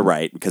 One, you're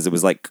right, because it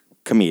was like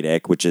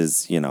comedic, which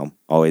is,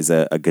 always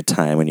a good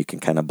time when you can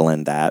kind of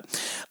blend that.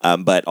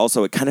 But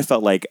also it kind of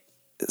felt like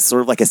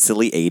sort of like a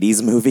silly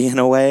 80s movie in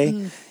a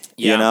way.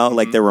 Yeah.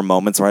 Like there were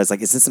moments where I was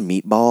like, is this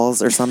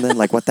Meatballs or something?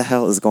 Like, what the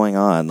hell is going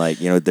on? Like,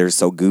 they're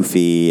so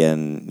goofy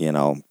and,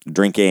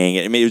 drinking.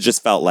 I mean, it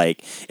just felt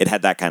like it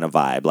had that kind of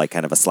vibe, like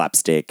kind of a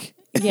slapstick.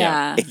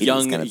 Yeah. 80s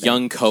kind of thing.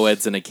 young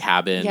co-eds in a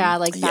cabin. Yeah,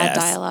 like bad Yes.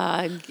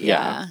 dialogue.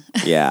 Yeah.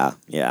 Yeah.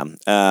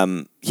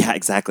 Yeah,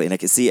 exactly. And I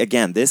can see,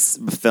 again, this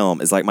film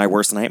is like my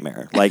worst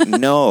nightmare. Like,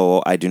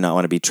 no, I do not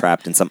want to be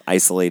trapped in some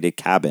isolated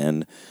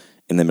cabin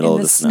in the middle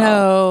In of the the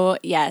snow.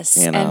 yes.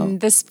 You know.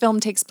 And this film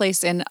takes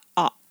place in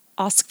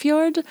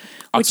Oskfjord,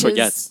 Oxford,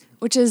 yes.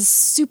 which is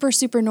super,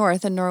 super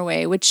north in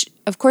Norway, which,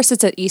 of course,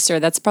 it's at Easter.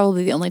 That's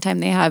probably the only time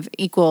they have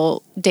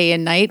equal day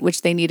and night,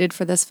 which they needed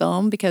for this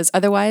film, because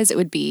otherwise it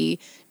would be,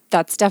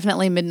 that's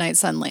definitely Midnight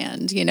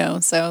Sunland,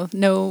 So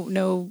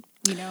no.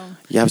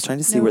 Yeah, I was trying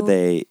to see where No-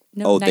 they.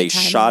 no they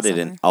nighttime shot in it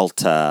in summer.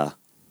 Alta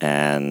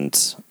and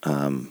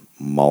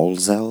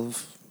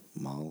Målselv.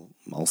 Malselv.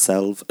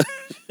 Malselv.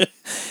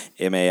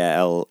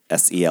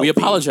 We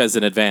apologize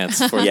in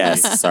advance for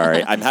Yes,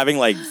 sorry. I'm having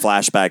like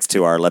flashbacks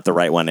to our Let the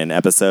Right One In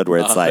episode where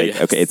it's like,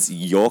 yes. okay, it's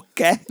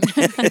Joke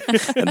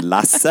and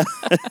Lasse,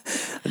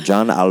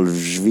 John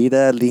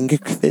Alvida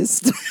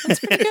Lindqvist.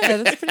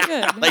 That's pretty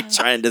good. Like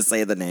trying to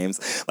say the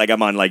names. Like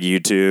I'm on like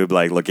YouTube,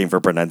 like looking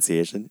for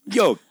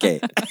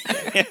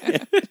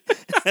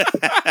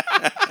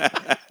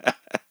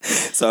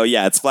So So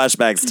yeah, it's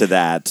flashbacks to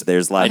that.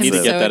 There's I lots need to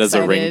of get that as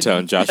a excited.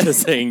 ringtone. Josh is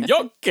saying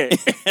 "Yoke."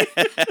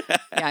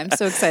 Yeah, I'm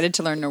so excited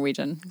to learn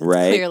Norwegian.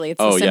 Right? Clearly,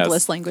 it's Oh, the yes.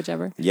 simplest language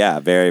ever. yeah,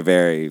 very,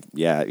 very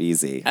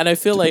easy. And I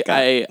feel like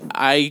pick up.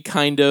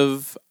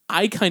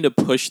 I kind of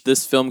pushed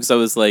this film because I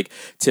was like,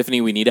 Tiffany,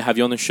 we need to have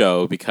you on the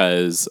show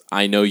because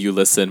I know you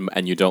listen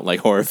and you don't like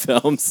horror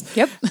films.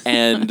 Yep.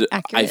 And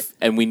Accurate.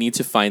 and we need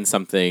to find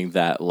something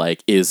that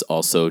like is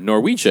also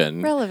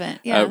Norwegian.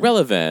 Relevant, yeah.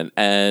 Relevant.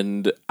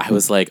 And I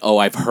was like, oh,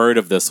 I've heard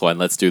of this one.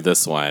 Let's do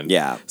this one.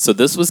 Yeah. So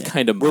this was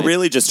kind of We're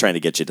really just trying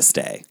to get you to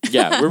stay.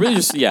 we're really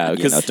just You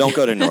because know, don't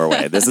go to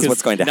Norway. This is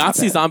what's going to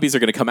Nazi happen. zombies are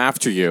going to come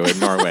after you in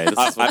Norway.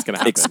 This is what's going to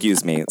happen.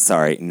 Excuse me.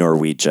 Sorry,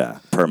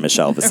 Norwegia per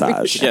Michelle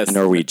Visage. Yes,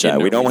 Norwegia.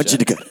 in We don't want you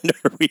to Norwegia. go to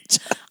Norwegia.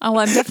 Oh,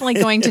 I'm definitely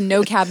going to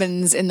no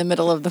cabins in the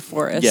middle of the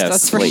forest. Yes,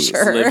 that's for please.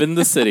 sure. Live in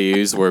the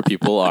cities where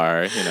people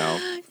are, you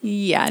know.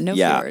 Yeah, no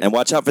Yeah, fjord. and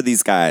watch out for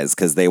these guys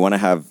because they want to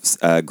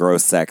have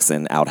gross sex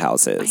in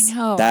outhouses. I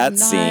know, that I'm not-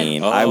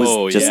 scene. Oh, I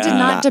was just yeah. Did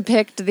not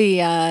depict the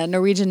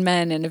Norwegian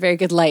men in a very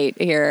good light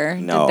here,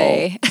 No.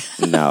 did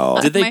they? no.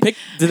 Did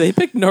they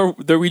pick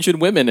Norwegian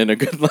women in a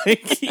good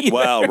like?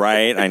 Well,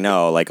 right, I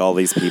know. Like all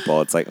these people,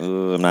 it's like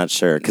ooh, I'm not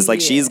sure because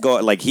like she's Yeah.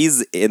 going, like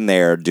he's in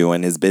there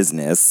doing his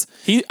business.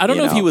 I don't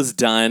You know if he know. was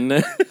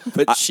done,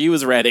 but she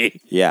was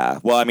ready. Yeah.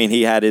 Well, I mean,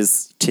 he had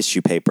his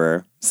tissue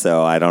paper,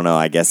 so I don't know.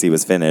 I guess he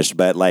was finished,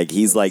 but like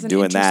he's like an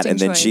doing that, and interesting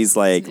then choice. she's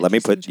like, It's an "Let me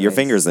put interesting your choice.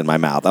 fingers in my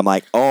mouth." I'm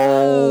like,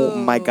 "Oh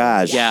my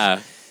gosh, Yeah.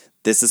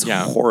 this is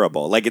Yeah.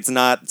 horrible." Like it's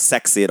not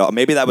sexy at all.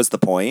 Maybe that was the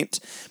point,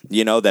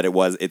 you know, that it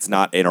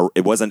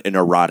wasn't an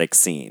erotic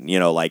scene, you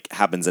know, like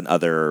happens in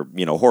other,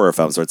 you know, horror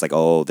films where it's like,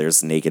 oh,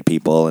 there's naked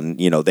people and,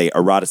 you know, they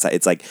eroticize.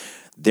 It's like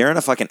they're in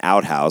a fucking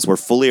outhouse. We're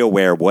fully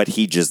aware what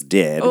he just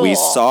did. We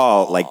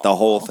saw like the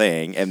whole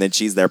thing, and then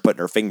she's there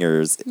putting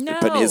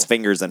putting his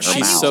fingers in her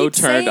She's mouth. so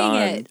turned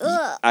on.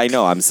 I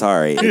know. I'm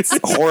sorry. It's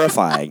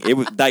horrifying. It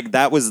was like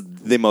that was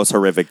the most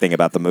horrific thing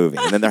about the movie.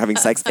 And then they're having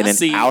sex in an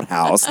See,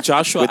 outhouse,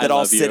 Joshua, with it I all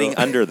love you. sitting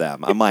under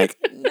them. I'm like,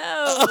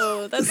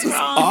 No, that's wrong.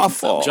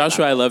 awful.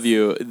 Joshua, I love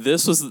you.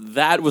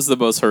 That was the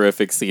most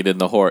horrific scene in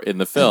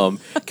the film,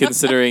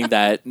 considering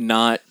that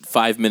not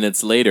 5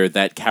 minutes later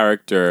that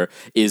character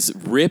is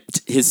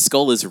ripped. His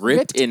skull is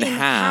ripped in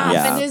half,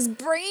 Yeah. and his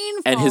brain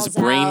falls and his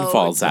brain out.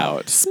 falls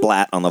out.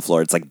 Splat on the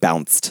floor. It's like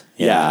bounced.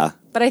 Yeah.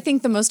 But I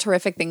think the most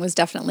horrific thing was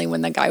definitely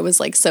when the guy was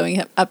like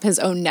sewing up his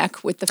own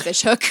neck with the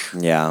fish hook.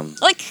 Yeah.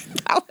 Like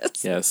that was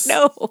Yes.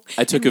 no.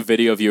 I took a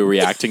video of you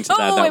reacting to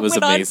that. That it was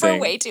went amazing. on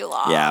for way too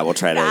long. Yeah, we'll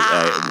try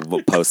to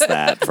we'll post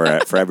that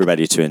for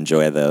everybody to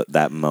enjoy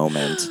that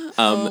moment.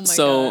 Oh my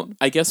So God.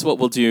 I guess what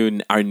we'll do,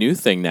 our new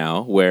thing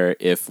now, where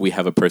if we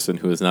have a person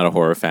who is not a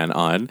horror fan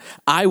on,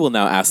 I will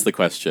now ask the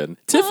question,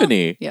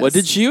 Tiffany, yes. what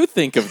did you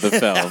think of the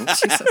film?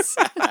 Jesus.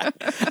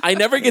 I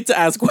never get to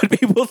ask what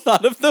people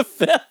thought of the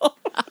film.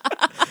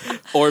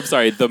 Or I'm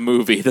sorry, the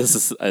movie. This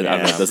is I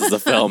don't know. This is a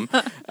film.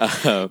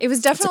 It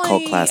was definitely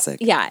cult classic.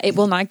 Yeah, it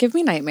will not give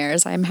me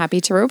nightmares. I'm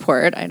happy to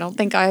report. I don't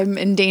think I'm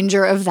in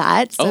danger of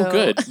that. Oh, so-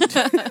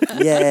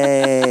 good.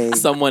 Yay.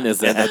 Someone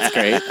is in. That's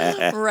great.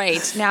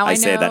 Right now, I I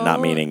say that not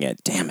know- meaning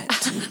it. Damn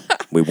it.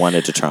 We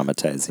wanted to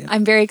traumatize you.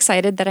 I'm very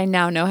excited that I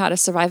now know how to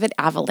survive an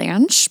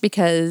avalanche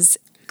because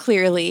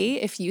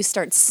clearly, if you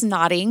start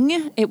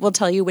snotting, it will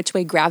tell you which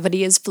way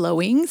gravity is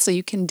flowing, so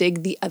you can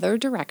dig the other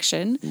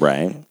direction.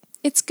 Right.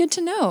 It's good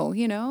to know,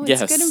 you know. It's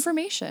Yes. good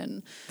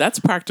information. That's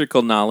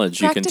practical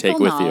knowledge you can take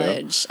with you.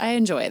 knowledge. I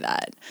enjoy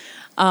that.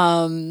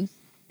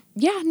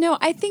 Yeah, no,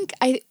 I think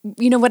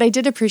what I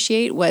did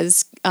appreciate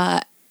was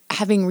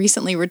having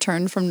recently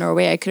returned from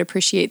Norway, I could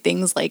appreciate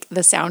things like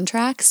the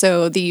soundtrack.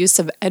 So the use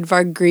of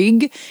Edvard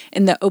Grieg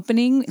in the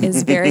opening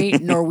is very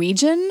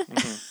Norwegian.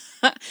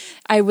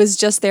 I was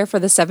just there for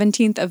the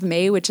 17th of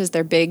May, which is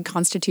their big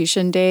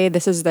Constitution Day.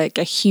 This is like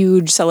a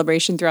huge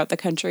celebration throughout the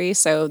country.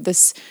 So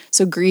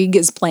Grieg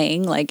is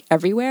playing like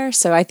everywhere.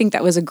 So I think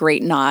that was a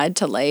great nod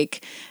to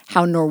like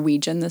how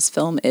Norwegian this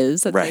film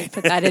is. That they Right.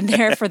 put that in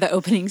there for the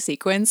opening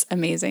sequence.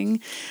 Amazing.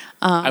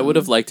 I would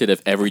have liked it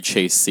if every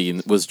chase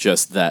scene was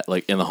just that,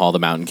 like in the Hall of the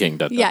Mountain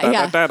King.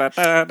 Yeah.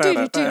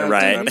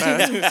 Right.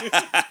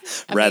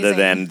 Rather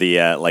than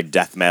the like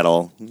death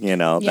metal, you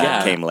know, Yeah.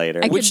 that came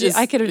later. I Which is-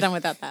 could have done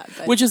without that.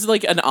 But. Which is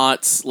like an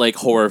aughts like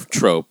horror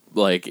trope.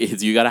 Like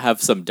you got to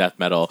have some death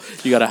metal.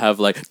 You got to have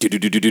like Right.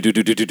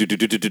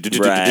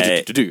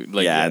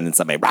 like Yeah, and then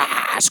somebody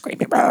rah,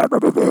 screaming. Rah, rah,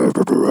 rah, rah,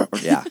 rah, rah.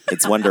 Yeah,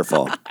 it's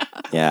wonderful.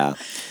 Yeah.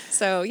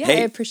 So yeah, Hey.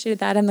 I appreciated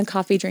that and the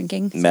coffee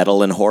drinking.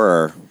 Metal and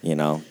horror, you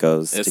know,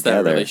 goes It's that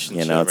together.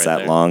 relationship You know, it's right that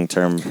there.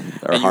 long-term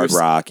or And you hard were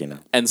s- rock, you know.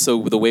 And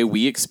so the way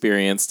we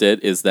experienced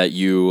it is that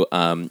you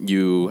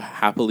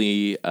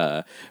happily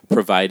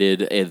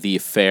provided the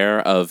fare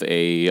of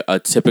a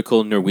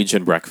typical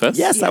Norwegian breakfast.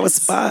 Yes, that was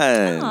Yes.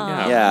 fun.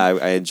 Yeah,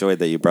 I enjoyed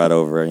that you brought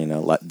over, you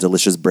know,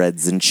 delicious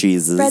breads and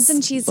cheeses. Breads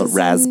and cheeses,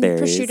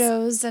 raspberries. and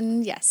prosciuttos,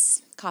 and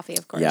yes, Coffee,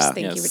 of course. Yeah.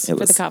 Thank Yes. you It for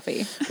the was-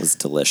 coffee. It was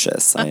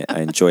delicious. I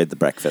enjoyed the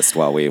breakfast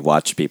while we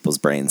watched people's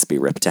brains be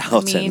ripped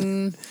out. I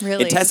mean,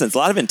 really. intestines, a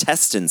lot of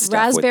intestine stuff.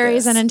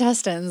 Raspberries with and this.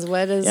 intestines.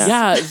 What is.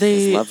 Yeah. Yeah,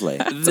 they. lovely.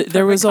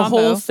 There was a combo.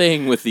 whole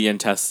thing with the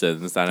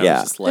intestines that I Yeah.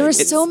 was just like, There were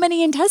so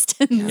many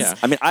intestines. Yeah.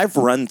 I mean, I've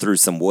run through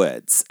some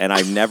woods, and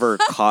I've never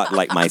caught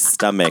like my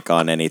stomach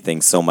on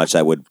anything so much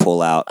I would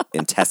pull out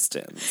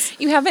intestines.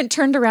 You haven't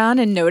turned around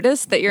and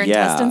noticed that your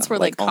Yeah, intestines were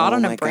like like, caught oh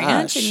on my a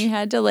branch gosh. and you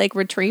had to like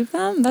retrieve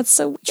them? That's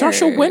so weird.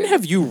 Joshua, when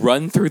have you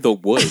run through the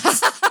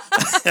woods?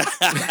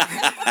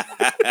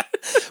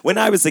 When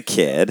I was a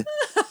kid,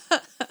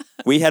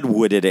 we had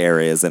wooded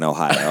areas in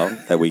Ohio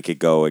that we could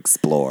go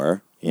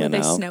explore. You Were they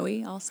know,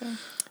 snowy also?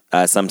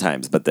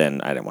 sometimes, but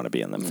then I didn't want to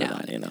be in them for No.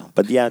 that. You know,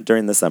 but yeah,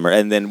 during the summer,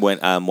 and then when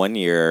one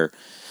year.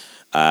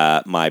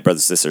 My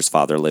brother's sister's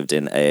father lived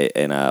in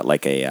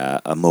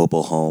a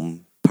mobile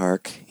home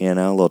park, you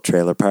know, a little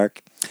trailer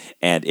park,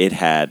 and it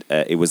had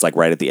it was like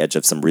right at the edge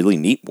of some really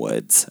neat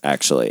woods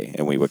actually,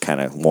 and we would kind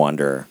of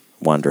wander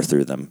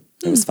through them.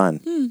 It was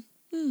fun.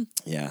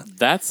 Yeah.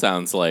 That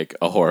sounds like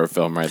a horror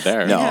film right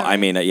there. No, Yeah. I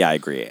mean, yeah, I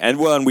agree. And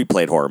we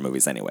played horror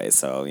movies anyway,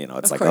 so you know,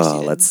 it's Of like, course you oh,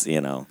 did. let's, you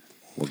know,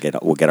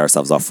 we'll get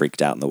ourselves all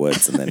freaked out in the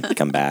woods and then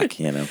come back,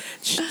 you know.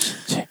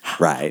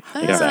 Right,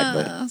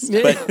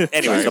 exactly. But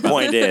anyway, the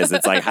point is,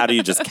 it's like, how do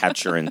you just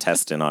catch your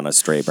intestine on a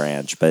stray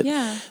branch? But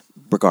Yeah.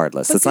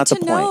 regardless, But that's not the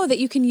to know point. that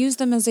you can use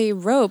them as a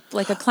rope,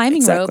 like a climbing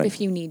Exactly. rope if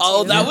you need to.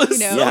 Oh, that was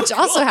Yeah. which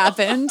also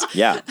happened.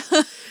 Yeah,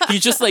 He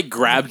just like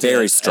grabbed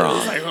very it.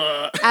 strong.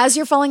 As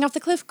you're falling off the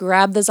cliff,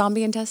 grab the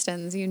zombie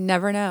intestines. You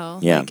never know.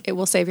 Yeah. Like, it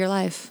will save your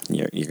life.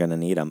 You're gonna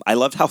need them. I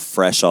loved how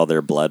fresh all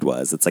their blood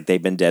was. It's like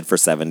they've been dead for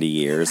 70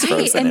 years,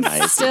 frozen in and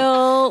ice.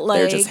 still like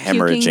They're just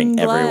hemorrhaging puking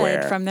blood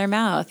everywhere. from their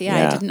mouth. Yeah,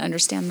 Yeah. I didn't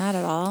understand that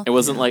at all. It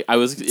wasn't like I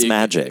was. It's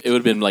magic. It would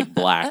have been like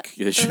black.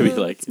 It should be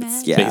like it's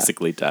magic. Yeah.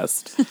 basically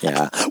dust.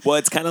 Yeah. Well,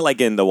 it's kind of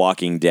like in The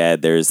Walking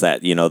Dead. There's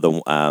that, you know, the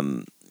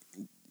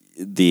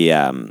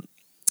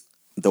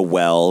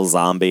well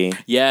zombie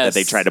Yes, that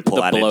they try to pull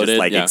the out and it bloated, just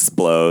like yeah.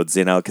 explodes,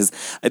 you know, because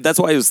that's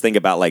why I was thinking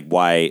about like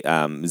why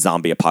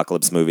zombie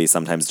apocalypse movies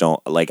sometimes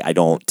don't like I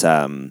don't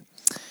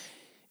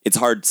it's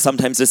hard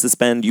sometimes to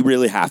suspend. You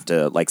really have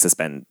to like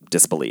suspend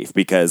disbelief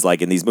because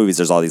like in these movies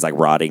there's all these like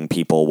rotting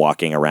people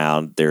walking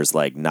around. There's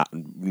like not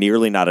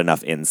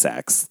enough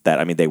insects that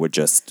I mean they would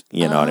just,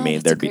 you know what I mean?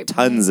 That's a There'd be great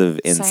tons point. of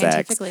insects.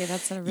 Scientifically,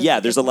 that's a really Yeah,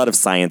 good there's a lot point. of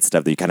science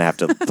stuff that you kind of have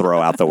to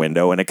throw out the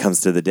window when it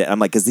comes to the dead. I'm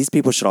like, because these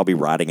people should all be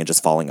rotting and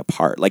just falling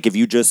apart. Like, if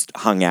you just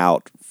hung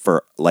out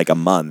for like a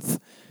month,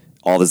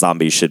 all the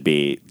zombies should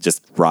be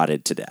just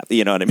rotted to death.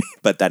 You know what I mean?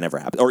 But that never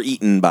happens. Or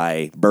eaten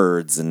by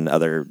birds and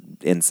other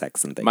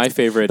insects and things. My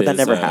favorite but that is,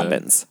 never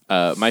happens.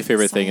 My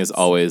favorite thing is Science.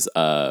 always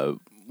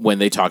when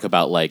they talk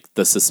about like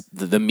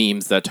the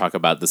memes that talk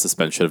about the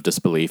suspension of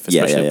disbelief,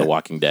 Yeah, especially yeah, of yeah. The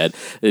Walking Dead.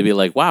 They'd be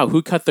like, "Wow,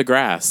 who cut the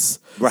grass?"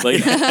 Right.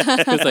 Like,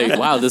 it's like,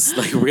 "Wow, this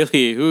like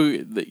really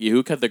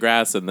who cut the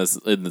grass in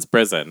this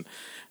prison?"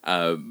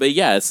 But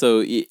yeah,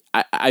 so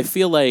I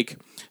feel like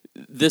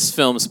this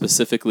film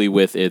specifically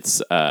with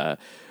its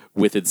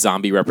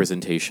zombie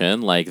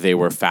representation, like they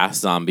were fast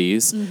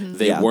zombies.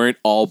 They Yeah. weren't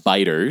all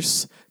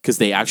biters because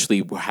they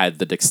actually had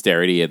the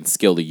dexterity and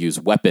skill to use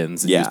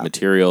weapons and Yeah. use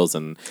materials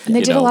and And they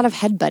you did know, a lot of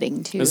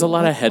headbutting too. there's a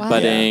lot of Like, wow.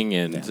 headbutting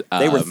and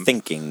They were um,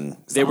 thinking.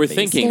 they were zombies.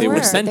 thinking. They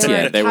were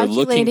sentient. They were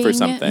looking for calculating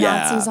something.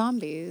 Nazi Yeah.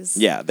 zombies.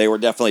 Yeah, they were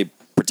definitely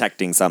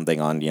protecting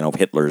something on, you know,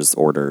 Hitler's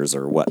orders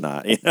or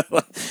whatnot. You know,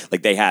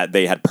 like they had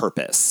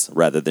purpose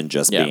rather than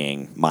just Yeah.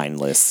 being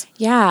mindless.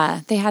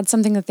 Yeah, they had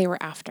something that they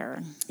were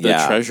after. The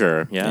Yeah.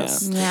 treasure,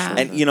 yes. Yeah.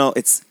 And you know,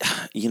 it's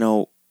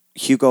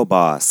Hugo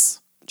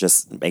Boss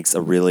just makes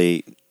a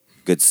really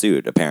good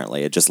suit.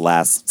 Apparently, it just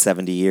lasts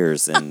 70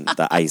 years in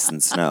the ice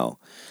and snow.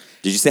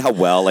 Did you see how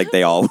well like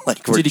they all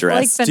like were Did he-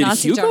 dressed? The Did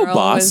Nazi Hugo general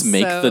Boss was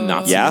make the so-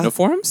 Nazi Yeah.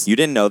 uniforms? You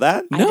didn't know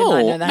that? I did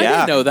not know that. I Yeah.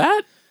 didn't know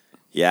that.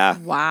 Yeah,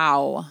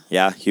 Wow.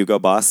 yeah. Hugo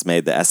Boss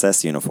made the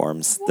SS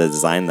uniforms. They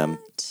designed them.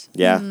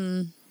 Yeah.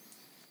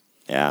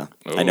 Yeah,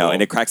 I know, Ooh.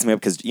 and it cracks me up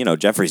because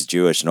Jeffrey's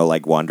Jewish, and he'll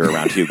like wander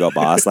around Hugo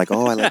Boss, like,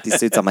 oh, I like these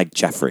suits. I'm like,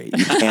 Jeffrey,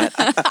 you can't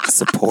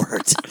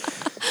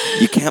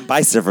you can't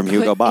buy stuff from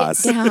Hugo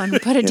Boss. Put it down.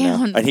 Put it You know?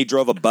 down. And he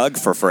drove a Bug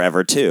for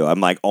forever too. I'm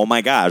like, oh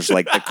my gosh,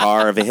 like the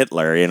car of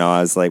Hitler. You know,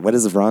 I was like, what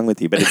is wrong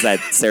with you? But it's that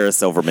Sarah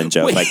Silverman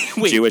joke, Wait, like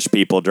wait. Jewish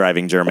people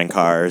driving German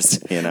cars.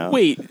 You know,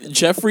 Wait,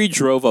 Jeffrey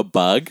drove a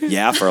Bug?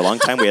 yeah, for a long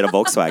time we had a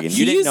Volkswagen. You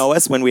didn't He's- know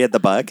us when we had the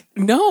Bug?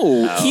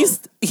 No, he's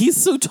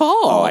so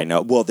tall. Oh, I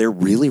know. Well, they're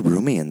really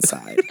roomy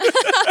inside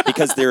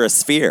because they're a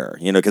sphere.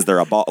 You know, because they're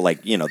a ball,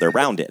 like they're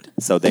rounded,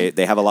 so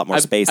they have a lot more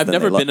space. I've than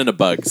never they look. been in a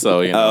Bug,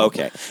 so you know. Oh,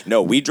 okay.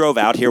 No, we drove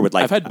out here with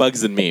like. I've had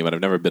bugs in me, but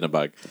I've never been a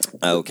bug.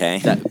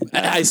 Okay.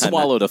 I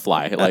swallowed a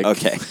fly. Like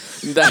okay.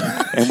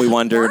 that- And we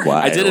wondered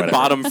why. I or didn't whatever.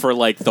 bottom for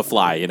like the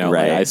fly, you know.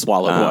 Like, Right. I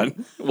swallowed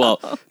one. Well,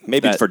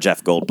 Maybe that- for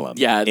Jeff Goldblum.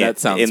 yeah, that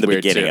sounds in the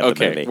weird beginning too. of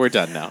the Okay, movie. we're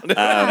done now.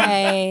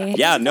 Hi.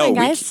 Yeah, no, Hi, we,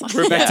 guys.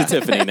 We're back to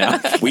Tiffany now.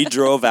 we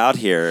drove out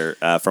here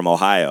from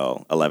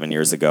Ohio 11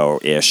 years ago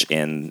ish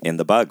in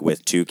the Bug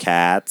with two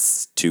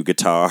cats, 2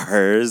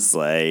 guitars,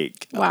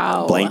 like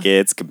Wow.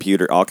 blankets,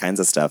 computer, all kinds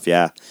of stuff.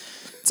 Yeah,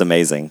 it's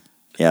amazing.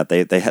 Yeah,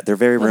 they're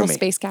very Little roomy.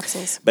 space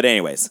capsules. But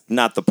anyways,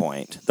 not the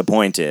point. The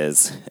point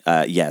is,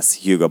 yes,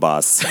 Hugo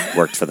Boss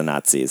worked for the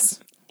Nazis.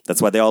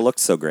 That's why they all looked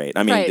so great.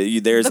 I mean,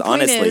 Right. there's the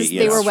point honestly, is, you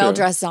they know, were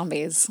well-dressed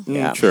zombies.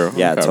 yeah, True.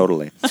 Yeah, Okay.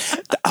 totally.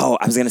 Oh,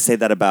 I was going to say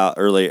that about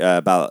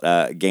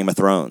Game of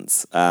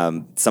Thrones.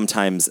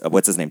 Sometimes,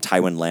 what's his name?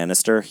 Tywin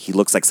Lannister. He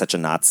looks like such a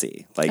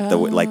Nazi, like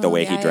the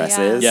way he yeah,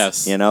 dresses. yeah.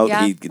 Yes. you know,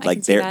 Yeah, he I can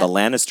like see the that.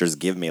 Lannisters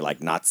give me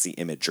like Nazi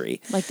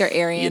imagery. Like they're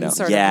Aryan You know,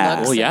 sort yeah. of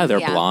looks. Well, yeah, and- they're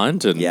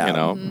blonde, and Yeah. you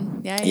know,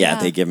 Yeah,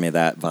 they give me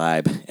that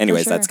vibe.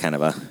 Anyways, sure. that's kind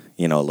of a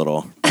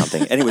little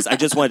thing. Anyways, I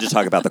just wanted to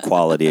talk about the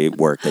quality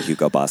work that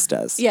Hugo Boss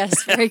does.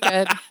 Yes, very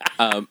good.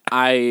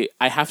 I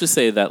have to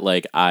say that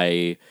like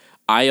I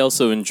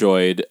also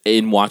enjoyed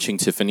in watching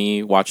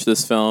Tiffany watch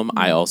this film.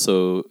 I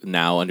also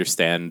now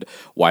understand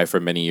why for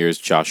many years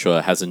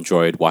Joshua has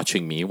enjoyed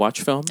watching me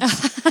watch films,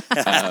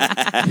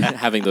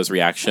 having those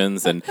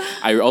reactions, and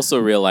I also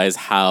realize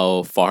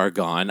how far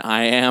gone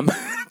I am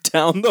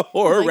down the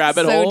horror Like,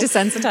 rabbit so hole.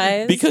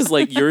 desensitized. Because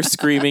like you're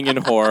screaming in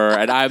horror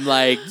and I'm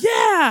like,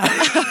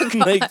 yeah,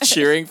 like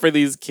cheering for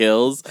these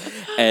kills,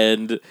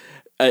 and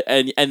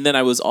then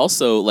I was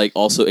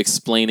also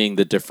explaining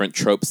the different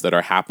tropes that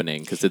are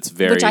happening because it's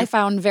very which I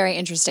found very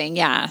interesting.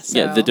 Yeah. So.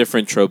 yeah, the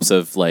different tropes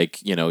of like,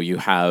 you know, you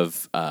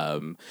have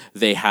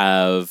they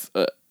have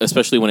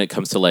especially when it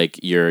comes to like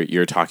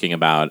you're talking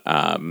about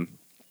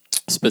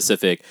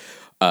specific.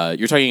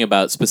 You're talking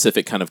about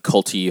specific kind of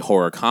culty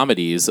horror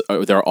comedies.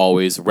 They're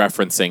always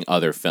referencing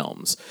other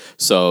films.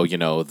 So, you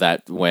know,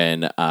 that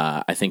when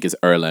I think is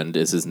Erland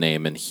is his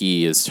name, and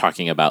he is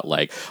talking about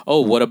like, oh,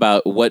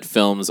 what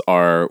films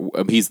are,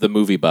 he's the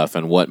movie buff,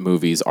 and what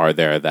movies are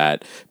there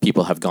that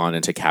people have gone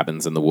into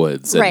cabins in the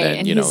woods, and Right, then,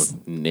 and you know, he's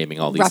naming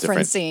all these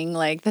different. referencing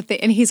like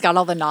and he's got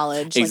all the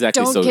knowledge.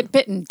 Exactly. Like, don't get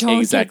bitten. Don't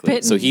exactly. get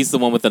bitten. So he's the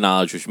one with the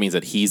knowledge, which means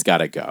that he's got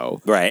to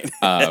go. Right.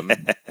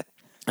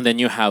 And then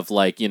you have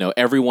like, you know,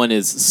 everyone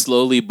is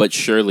slowly but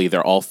surely,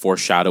 they're all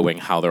foreshadowing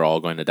how they're all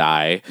going to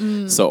die.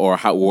 So, or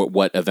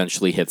what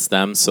eventually hits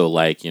them. So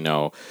like, you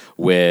know,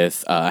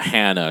 with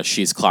Hannah,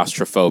 she's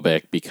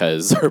claustrophobic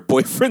because her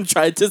boyfriend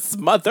tried to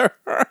smother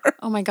her.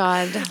 Oh my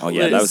god. Oh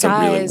yeah, that was a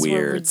really Guys were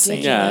weird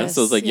scene. Yeah,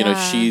 so it's like, you know,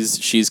 Yeah.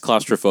 she's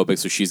claustrophobic,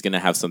 so she's going to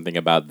have something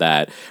about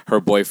that. Her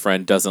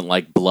boyfriend doesn't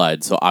like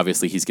blood, so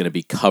obviously he's going to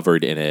be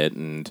covered in it,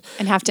 and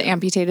And have to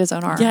amputate his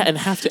own arm. yeah, and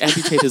have to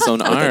amputate his own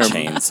The arm.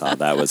 chainsaw,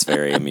 that was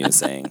very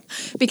amusing.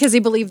 Because he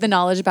believed the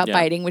knowledge about Yeah.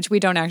 biting, which we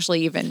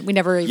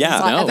never even Yeah,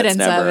 saw no, evidence it's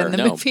never- of in the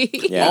no. movie.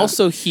 Yeah.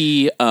 Also,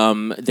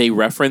 they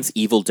reference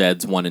Evil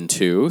Dead's 1 and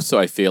 2, so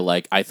I feel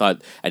like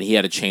and he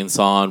had a chainsaw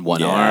on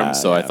one Yeah, arm,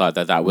 so I yeah. thought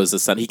that was a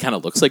son. He kind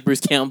of looks like Bruce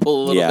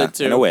Campbell a little Yeah, bit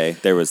too. in a way,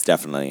 there was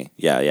definitely,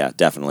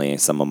 definitely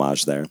some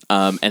homage there.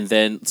 And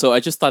then, so I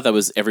just thought that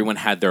was everyone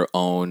had their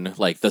own,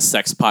 like the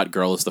sex pot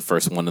girl is the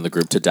first one in the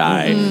group to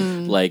die.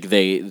 Like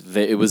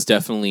it was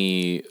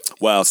definitely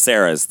Well,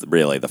 Sarah's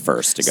really the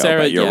first to go,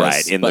 Sarah, but you're yes,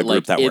 right. In but, the group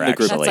like, that in we're the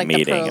group- actually That's like the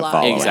meeting and prologue.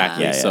 following.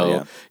 exactly. Yeah, so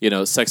yeah. you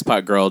know, sex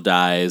pot girl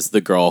dies.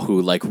 The girl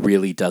who like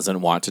really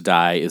doesn't want to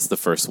die is the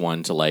first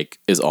one to like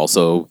is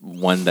also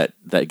one that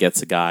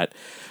gets got.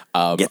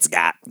 Gets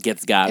got.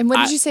 Gets got. And what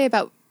did you say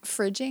about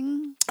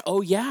fridging?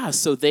 Oh yeah,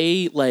 so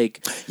they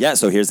like Yeah,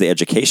 so here's the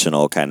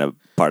educational kind of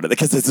part of it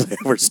because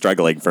we're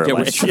struggling for we're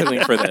like,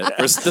 struggling for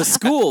the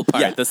school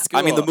part. Yeah. The school.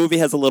 I mean, the movie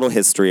has a little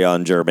history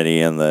on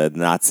Germany and the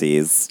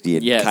Nazis,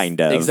 Yes,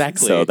 kind of.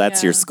 exactly. So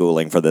that's your Yeah.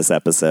 schooling for this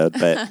episode.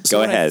 But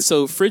go ahead.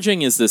 So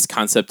fridging is this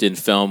concept in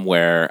film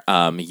where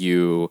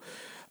you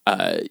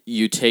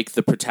take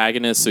the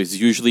protagonist. So he's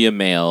usually a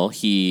male.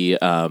 He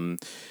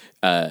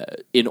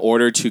in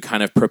order to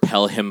kind of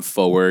propel him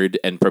forward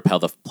and propel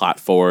the plot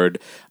forward,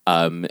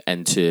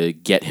 and to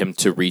get him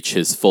to reach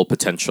his full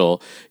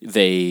potential,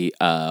 they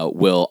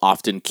will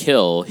often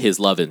kill his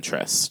love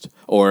interest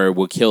or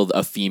will kill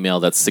a female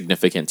that's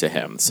significant to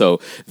him. So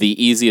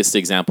the easiest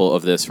example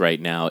of this right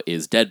now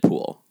is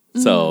Deadpool.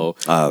 So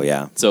Oh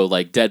yeah. so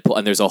like Deadpool,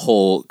 and there's a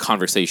whole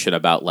conversation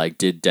about like,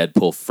 did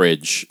Deadpool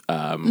fridge?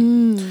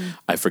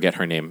 I forget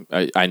her name.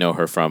 I know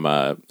her from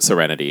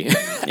Serenity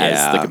as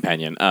Yeah. the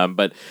companion.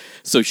 But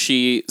so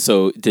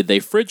did they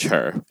fridge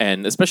her?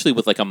 And especially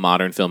with like a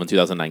modern film in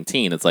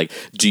 2019, it's like,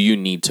 do you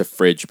need to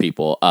fridge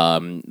people?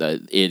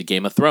 In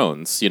Game of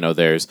Thrones, you know,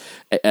 there's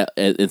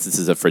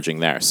instances of fridging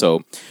there.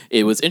 So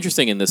it was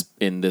interesting in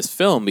this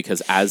film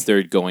because as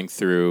they're going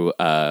through,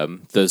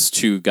 those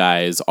two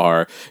guys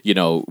are, you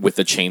know, with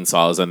the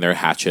chainsaws and their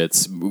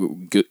hatchets,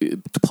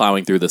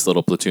 plowing through this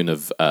little platoon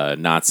of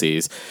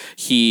Nazis.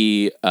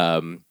 He,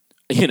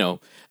 you know,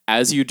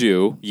 as you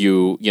do,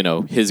 you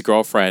know, his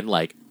girlfriend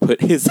like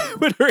put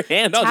her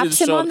hand on his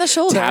shoulder,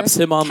 taps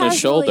him on the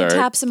shoulder,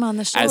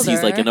 as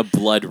he's like in a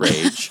blood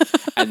rage,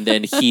 and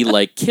then he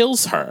like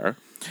kills her,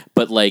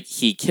 but like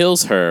he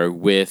kills her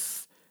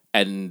with,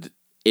 and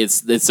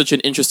it's such an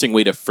interesting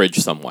way to fridge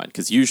someone,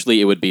 because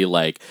usually it would be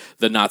like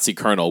the Nazi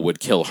colonel would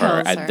kill her,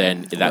 Kills and her.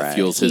 then that Right.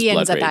 fuels his He blood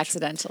ends up rage.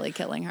 accidentally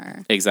killing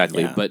her.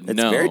 Exactly, Yeah. but it's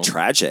no, very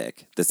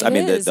tragic. This, I It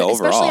mean, is, the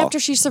overall. especially after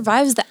she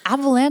survives the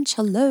avalanche.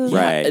 Hello.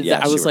 Right. Yeah,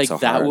 I she was worked like, so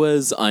that hard.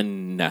 was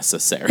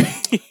unnecessary.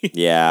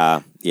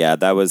 Yeah,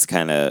 that was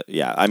kind of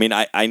I mean,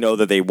 I know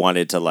that they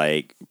wanted to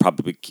like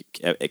probably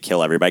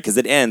kill everybody because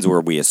it ends where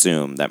we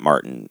assume that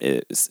Martin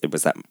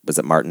was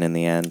it Martin in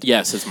the end?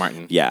 Yes, it's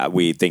Martin. Yeah,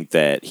 we think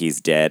that he's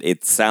dead.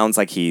 It sounds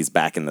like he's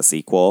back in the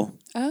sequel.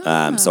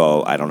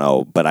 So I don't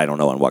know, but I don't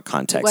know in what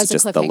context. It was a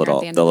Just cliffhanger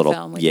at the end of the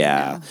film. We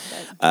didn't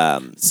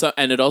know, So,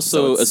 and it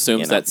also it's,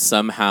 assumes that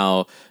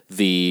somehow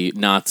the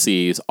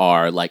Nazis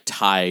are like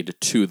tied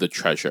to the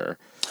treasure.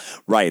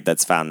 Right,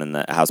 that's found in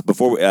the house.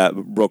 Before,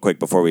 real quick,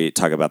 before we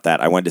talk about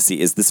that, I wanted to see,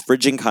 is this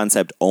fridging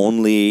concept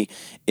only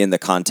in the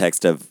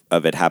context of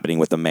it happening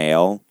with a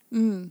male?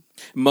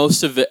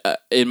 Most of it,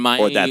 in my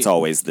Or that's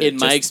always the- in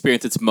my just-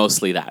 experience, it's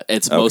mostly that.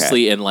 It's Okay.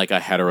 mostly in like a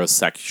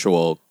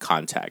heterosexual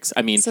context.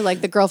 I mean, So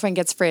like the girlfriend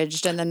gets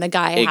fridged, and then the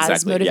guy has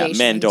Exactly. Yeah, motivation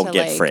men don't to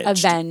get like fridged.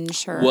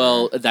 avenge her.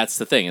 well, that's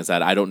the thing, is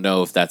that I don't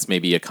know if that's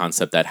maybe a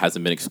concept that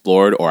hasn't been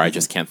explored, or I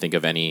just can't think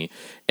of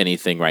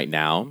anything right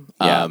now.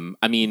 Yeah.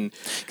 I mean,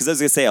 Because I was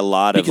going to say a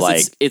lot of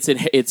because like...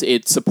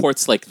 it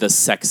supports like the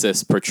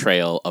sexist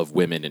portrayal of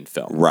women in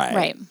film. Right.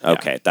 Right.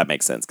 Okay, that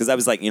makes sense. Because I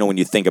was like, when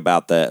you think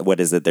about what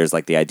is it? There's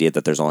like the idea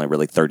that there's only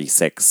really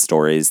 36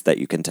 stories that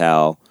you can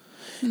tell.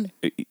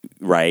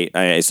 Right.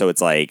 So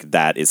it's like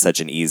that is such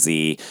an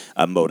easy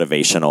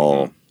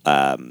motivational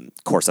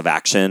course of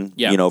action,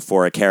 Yeah.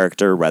 for a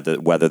character,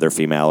 whether they're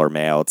female or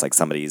male. It's like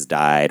somebody's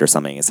died or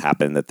something has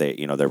happened that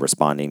they're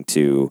responding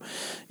to,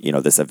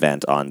 this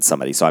event on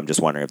somebody. So I'm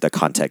just wondering if the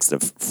context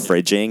of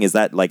fridging, is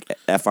that like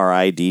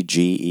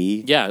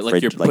FRIDGE? Yeah,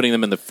 like you're putting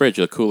them in the fridge,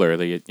 the cooler,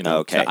 Okay.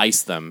 to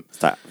ice them.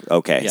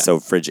 Okay, Yeah. so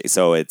fridging.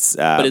 So it's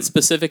But it's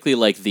specifically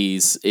like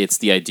these. It's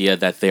the idea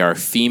that they are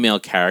female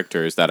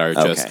characters that are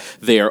just Okay.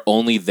 they are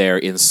only there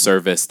in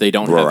service. They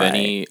don't have Right.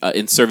 any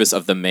in service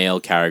of the male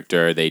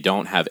character. They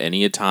don't have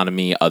any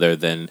autonomy other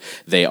than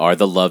they are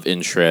the love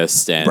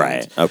interest. And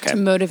right. Okay. to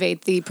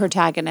motivate the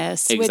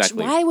protagonist. Exactly.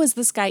 Which why was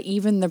this guy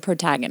even the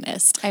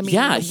protagonist? I mean,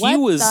 Yeah, what he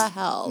was. the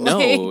hell? No,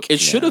 Like, it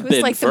should have it was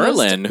been like the most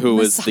Verlin who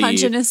was the.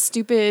 misogynist,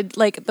 stupid.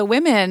 Like the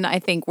women, I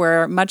think,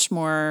 were much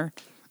more,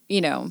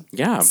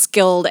 Yeah.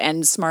 skilled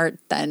and smart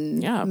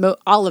than Yeah.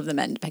 all of the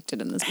men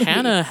depicted in this movie.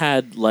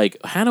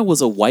 Hannah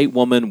was a white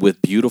woman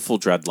with beautiful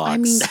dreadlocks. I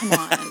mean, come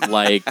on.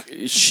 like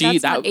she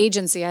That's not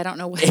agency. I don't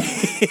know what.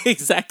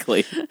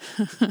 exactly.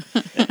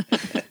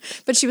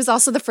 But she was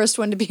also the first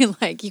one to be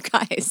like, "You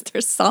guys,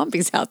 there's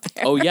zombies out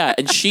there." Oh yeah,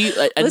 and she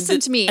and Listen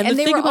to me. And the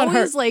they thing were about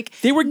always her, like,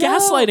 they were "No,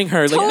 gaslighting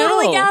her. Like,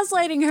 totally no.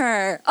 gaslighting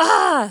her.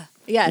 Ah,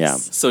 yes. Yeah.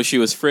 So she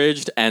was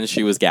fridged and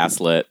she was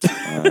gaslit.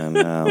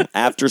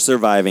 After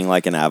surviving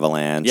like an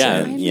avalanche, Yeah.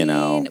 and, I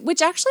mean,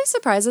 which actually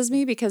surprises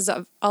me because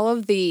of all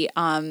of the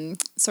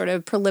sort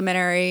of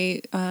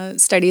preliminary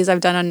studies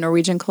I've done on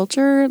Norwegian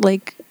culture,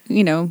 like,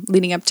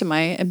 leading up to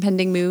my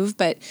impending move.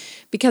 But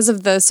because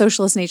of the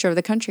socialist nature of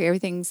the country,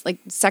 everything's like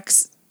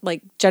sex,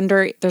 like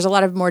gender, there's a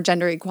lot of more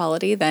gender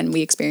equality than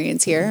we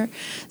experience here.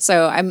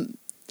 So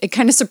it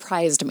kind of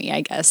surprised me,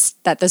 I guess,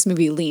 that this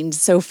movie leaned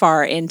so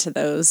far into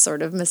those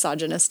sort of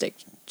misogynistic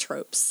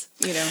tropes,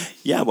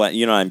 Yeah, well,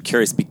 I'm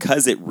curious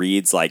because it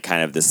reads like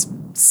kind of this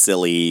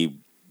silly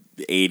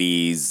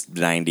 80s,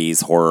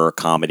 90s horror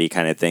comedy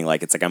kind of thing.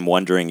 Like, it's like I'm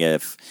wondering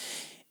if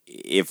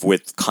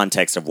with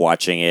context of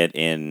watching it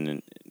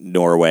in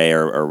Norway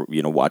or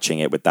watching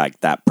it with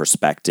that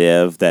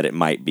perspective, that it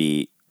might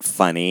be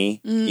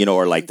funny,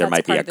 or like there That's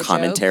might be part a of the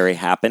commentary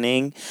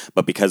happening,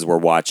 but because we're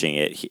watching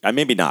it,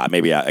 maybe not.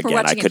 Maybe again, We're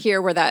watching I could. it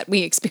here where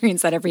we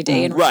experience that every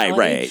day in Right,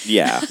 reality.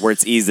 yeah. Where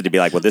it's easy to be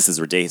like, well, this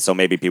is ridiculous. So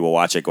maybe people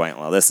watch it going,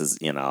 well, this is,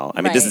 this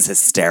Right. is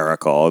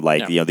hysterical.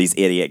 Like, Yeah. these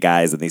idiot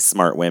guys and these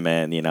smart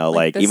women,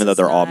 like this even though is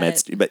they're all not- meant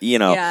to, but, Yeah,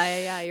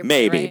 you're probably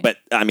maybe. right. But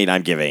I mean,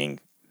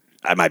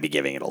 I might be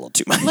giving it a little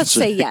too much. Let's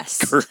say yes.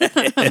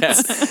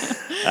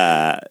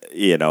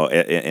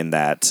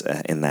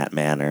 in that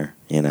manner,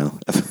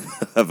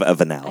 of I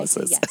say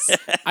analysis. yes.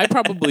 I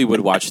probably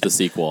would watch the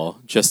sequel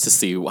just to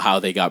see how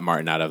they got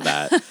Martin out of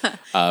that.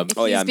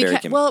 Oh yeah, I'm very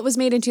Well, it was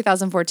made in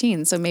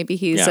 2014, so maybe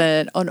he's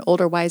Yeah. an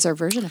older, wiser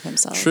version of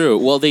himself. True.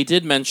 Well, they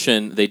did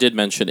mention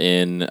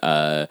in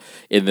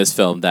this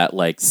film that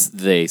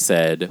they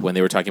said when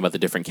they were talking about the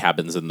different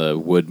cabins in the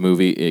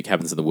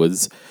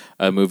woods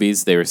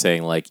movies, they were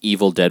saying like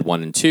Evil Dead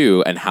 1 and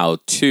 2, and how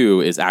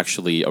 2 is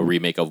actually a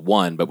remake of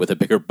 1 but with a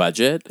bigger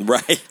budget.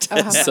 right.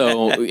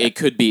 So it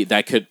could be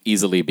that could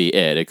easily be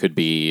it. It could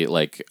be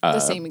like The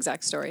same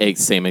exact story.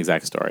 same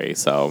exact story.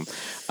 So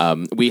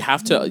we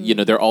have to,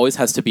 there always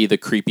has to be the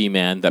creepy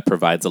man that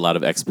provides a lot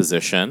of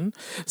exposition.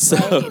 So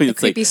The it's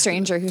creepy like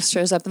stranger who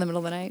shows up in the middle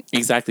of the night.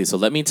 exactly. So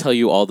let me tell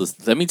you all this.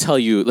 Let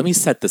me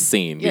set the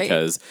scene Yeah,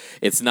 because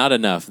it's not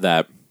enough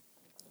that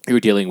you were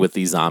dealing with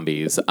these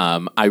zombies.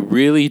 I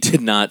really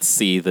did not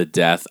see the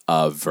death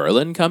of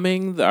Verlin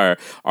coming.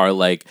 Our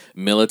like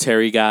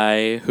military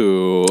guy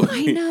who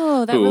I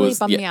know that who really was-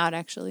 bummed yeah. me out.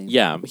 Actually,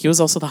 Yeah, he was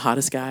also the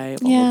hottest guy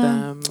of all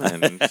Yeah. of them.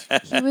 And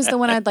he was the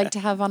one I'd like to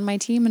have on my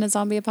team in a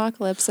zombie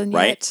apocalypse, and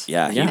Right? yet,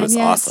 Yeah, he Yeah. was And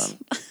yet- awesome.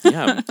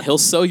 yeah, he'll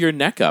sew your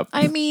neck up.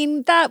 I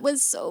mean, that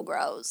was so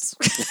gross.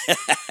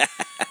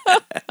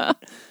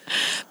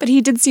 But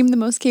he did seem the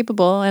most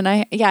capable,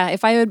 and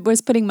if I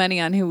was putting money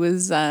on who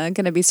was going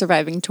to be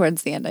surviving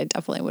towards the end, I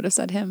definitely would have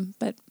said him.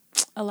 But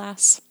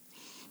alas,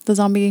 the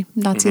zombie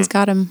Nazis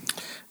got him.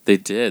 They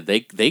did.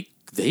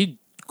 They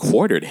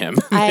quartered him.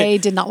 I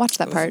did not watch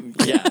that part.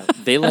 Yeah,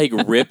 they like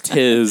ripped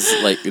his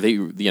like they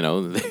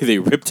they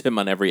ripped him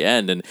on every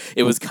end, and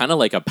it was kind of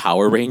like a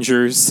Power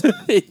Rangers,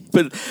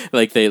 but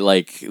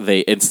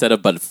they instead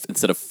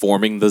of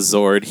forming the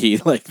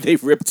Zord, they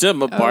ripped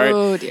him apart.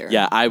 Oh, dear.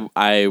 Yeah,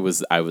 I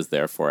was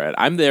there for it.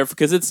 I'm there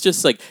because it's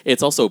just like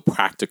it's also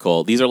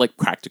practical. These are like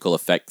practical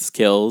effects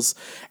kills,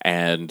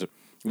 and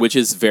which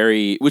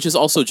is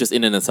also just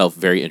in and itself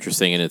very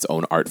interesting in its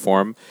own art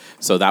form.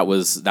 So that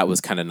was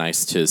kind of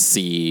nice to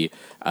see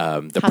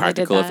the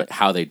practical effect,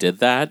 how they did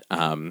that.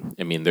 I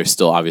mean, there's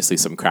still obviously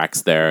some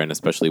cracks there, and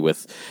especially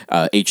with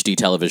HD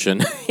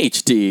television,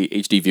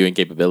 HD viewing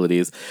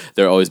capabilities,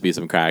 there'll always be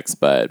some cracks.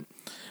 But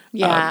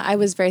Yeah, I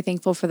was very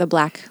thankful for the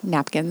black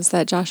napkins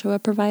that Joshua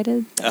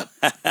provided.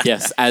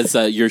 yes, as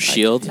your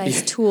shield.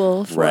 Nice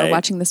tool for Right.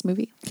 watching this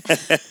movie.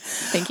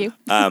 Thank you.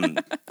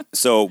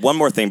 So one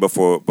more thing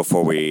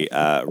before we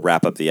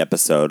wrap up the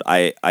episode,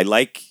 I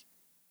like.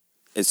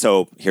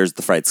 So here's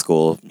the Fright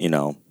School,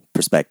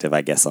 perspective,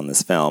 I guess, on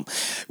this film.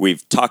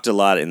 We've talked a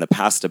lot in the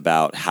past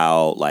about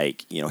how,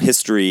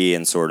 history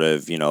and sort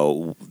of,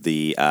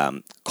 the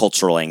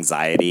cultural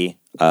anxiety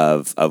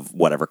of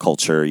whatever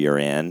culture you're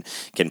in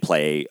can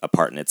play a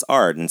part in its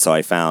art. And so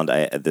I found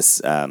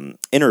this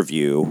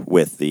interview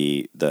with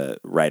the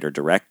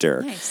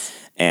writer-director. Nice.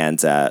 And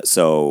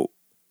so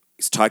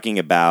he's talking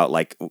about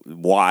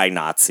why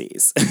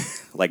Nazis,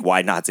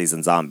 why Nazis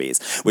and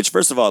zombies, which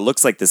first of all, it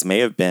looks like this may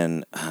have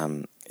been,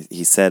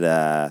 he said,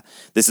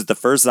 this is the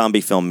first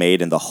zombie film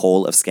made in the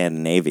whole of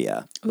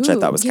Scandinavia, which I Ooh,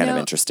 thought was you kind of know-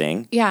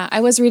 interesting. Yeah,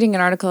 I was reading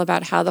an article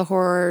about how the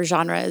horror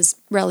genre is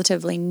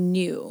relatively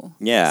new.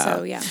 Yeah.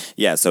 So, yeah.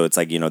 Yeah, so it's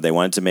they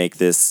wanted to make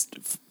this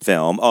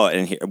film. Oh,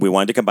 and we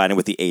wanted to combine it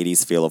with the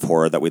 80s feel of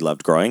horror that we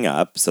loved growing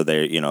up. So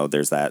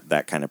there's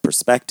that kind of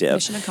perspective.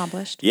 Mission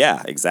accomplished.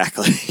 Yeah,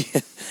 exactly.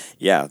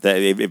 Yeah,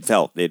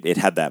 it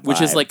had that vibe.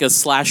 Which is like a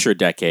slasher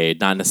decade,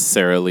 not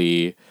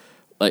necessarily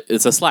like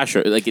it's a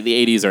slasher. Like the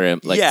 80s are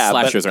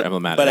slashers are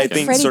emblematic. but I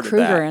think Freddy sort of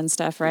Krueger that. and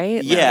stuff,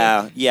 right?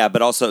 Yeah,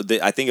 but also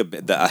I think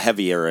a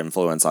heavier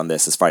influence on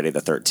this is Friday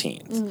the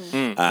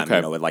 13th.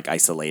 Okay. With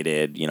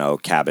isolated,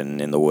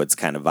 cabin in the woods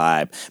kind of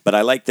vibe. But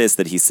I like this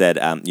that he said,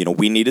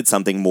 we needed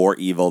something more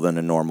evil than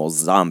a normal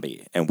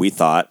zombie, and we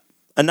thought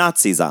a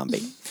Nazi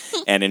zombie.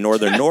 And in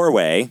northern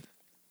Norway,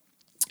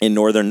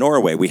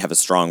 we have a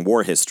strong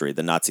war history.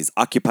 The Nazis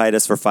occupied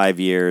us for 4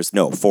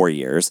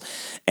 years.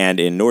 And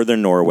in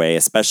northern Norway,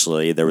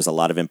 especially, there was a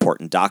lot of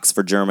important docks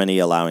for Germany,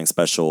 allowing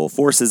special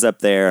forces up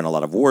there and a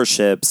lot of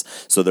warships.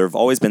 So there have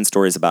always been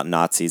stories about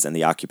Nazis and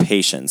the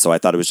occupation. So I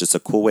thought it was just a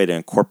cool way to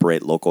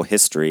incorporate local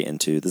history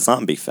into the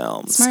zombie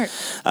films. Smart.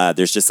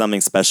 There's just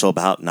something special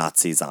about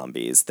Nazi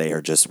zombies. They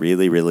are just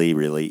really, really,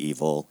 really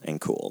evil and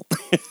cool.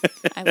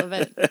 I love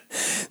it.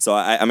 So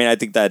I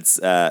think that's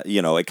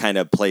it kind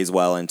of plays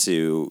well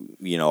into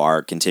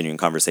our continuing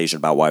conversation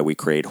about why we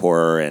create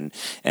horror and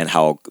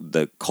how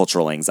the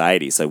cultural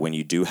anxiety. So when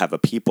you do have a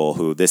people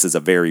who this is a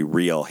very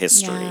real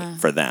history Yeah.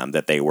 for them,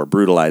 that they were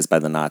brutalized by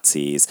the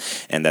Nazis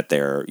and that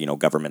their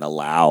government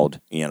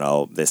allowed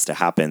this to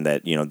happen,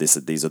 that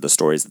these are the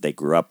stories that they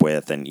grew up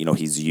with, and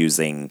he's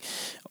using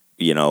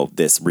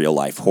this real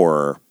life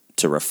horror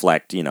to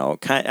reflect,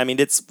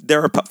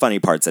 there are funny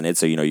parts in it,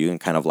 so you can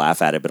kind of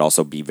laugh at it, but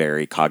also be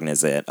very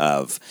cognizant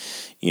of,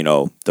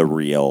 the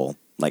real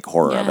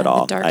horror of Yeah, it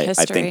all. the dark I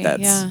history, think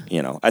that's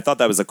yeah. I thought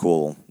that was a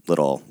cool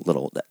little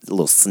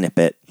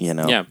snippet,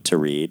 to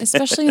read.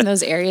 Especially in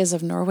those areas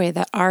of Norway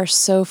that are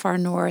so far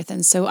north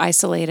and so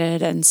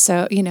isolated. And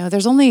so,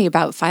 there's only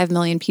about 5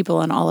 million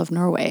people in all of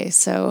Norway.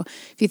 So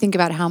if you think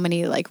about how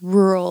many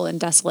rural and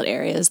desolate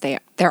areas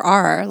there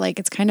are,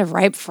 it's kind of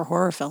ripe for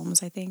horror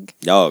films, I think.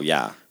 Oh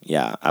yeah,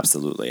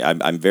 absolutely.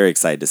 I'm very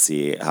excited to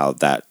see how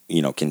that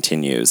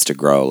continues to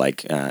grow.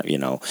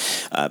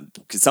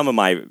 'Cause some of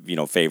my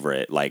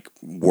favorite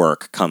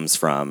work comes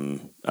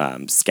from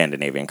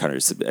Scandinavian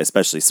countries,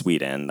 especially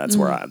Sweden. That's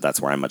where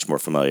I'm much more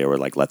familiar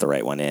with Let the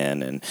Right One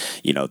In and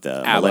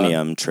the ABBA.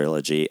 Millennium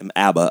Trilogy,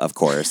 ABBA of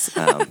course,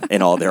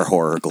 in all their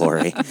horror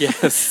glory.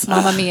 yes,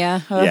 Mamma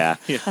Mia. Oh, Yeah,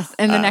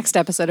 in the next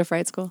episode of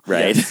Fright School.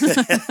 right.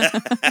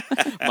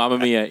 Mamma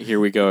Mia, here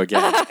we go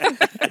again.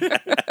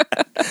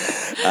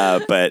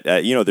 But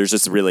there's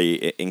just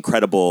really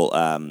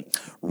incredible,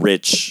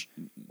 rich,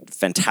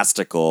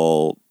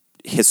 fantastical,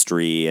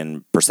 history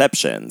and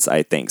perceptions,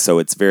 I think.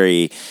 So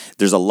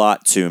there's a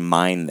lot to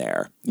mine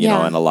there, you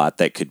know, and a lot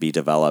that could be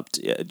developed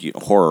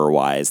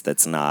horror-wise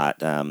that's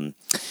not...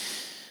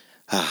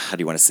 how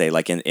do you want to say,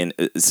 like in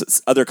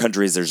other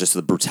countries, there's just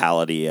the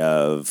brutality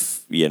of,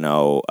 you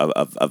know,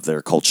 of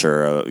their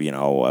culture, you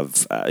know,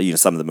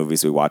 some of the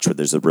movies we watch where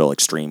there's a real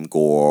extreme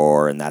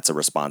gore, and that's a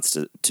response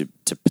to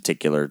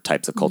particular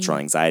types of cultural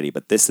anxiety.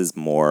 But this is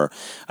more,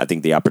 I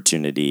think, the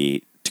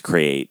opportunity to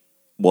create,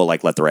 well,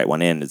 like Let the Right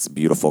One In is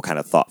beautiful, kind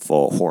of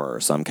thoughtful horror.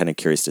 So I'm kind of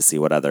curious to see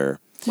what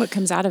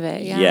comes out of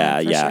it.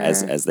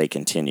 As they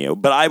continue.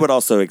 But I would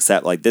also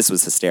accept, like, this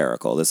was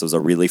hysterical. This was a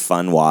really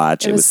fun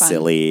watch. It was fun.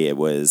 Silly. It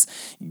was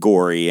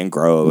gory and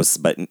gross,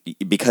 but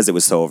because it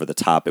was so over the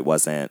top, it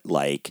wasn't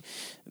like,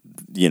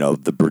 you know,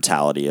 the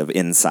brutality of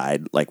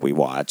Inside, like we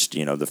watched,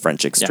 you know, the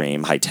French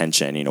Extreme, High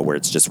Tension, you know, where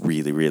it's just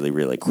really, really,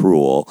 really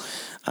cruel.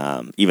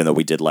 Even though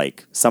we did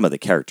like some of the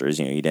characters,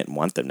 you know, you didn't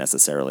want them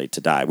necessarily to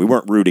die. We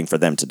weren't rooting for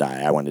them to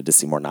die. I wanted to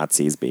see more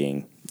Nazis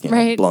being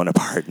blown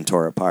apart and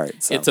tore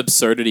apart. So. Its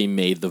absurdity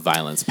made the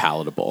violence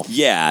palatable.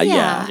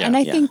 Yeah. And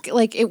I think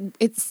like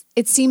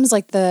it seems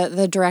like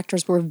the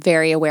directors were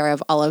very aware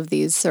of all of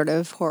these sort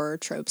of horror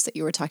tropes that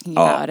you were talking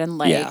about, and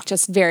like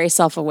just very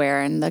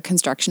self-aware in the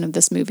construction of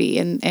this movie,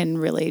 and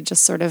really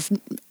just sort of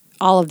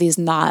all of these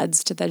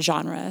nods to the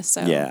genre.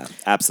 So yeah,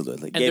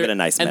 absolutely, gave it a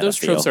nice. And those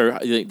tropes are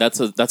that's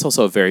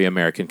also a very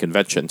American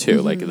convention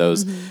too. Like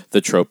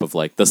the trope of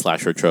like the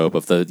slasher trope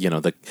of the, you know,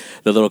 the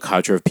little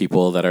cadre of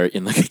people that are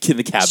in the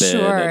cabin.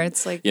 Sure, and,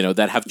 it's like, you know,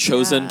 that have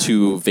chosen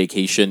to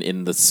vacation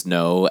in the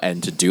snow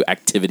and to do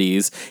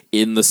activities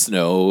in the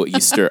snow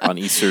on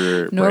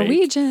Easter break.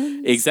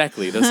 Norwegians.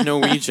 Exactly, those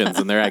Norwegians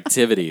and their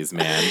activities,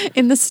 man.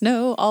 In the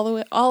snow, all the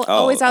way,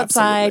 always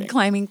outside, absolutely.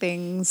 Climbing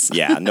things.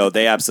 Yeah, no,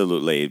 they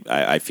absolutely,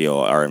 I feel,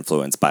 are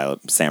influenced by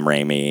Sam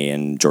Raimi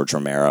and George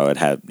Romero. It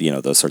had, you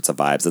know, those sorts of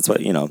vibes. That's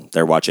what, you know,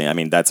 they're watching. I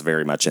mean, that's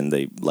very much in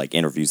the like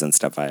interviews and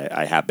stuff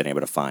I have been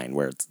able to find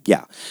where it's,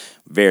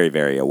 very,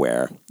 very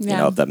aware, you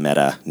know, of the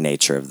meta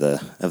nature of the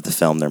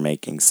film they're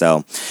making.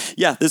 So,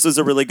 yeah, this was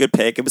a really good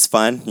pick. It was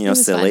fun, you know,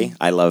 silly. Fun.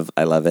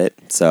 I love it.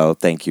 So,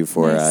 thank you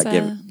for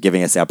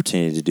giving us the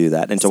opportunity to do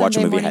that and to watch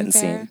a movie I hadn't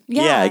seen.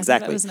 Yeah,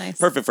 exactly. That was nice.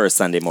 Perfect for a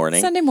Sunday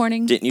morning.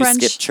 Didn't you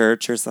skip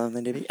church or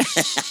something, did you?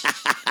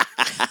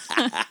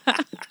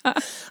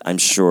 I'm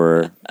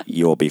sure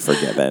you'll be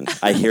forgiven.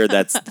 I hear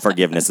that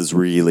forgiveness is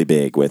really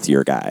big with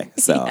your guy,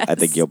 so I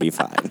think you'll be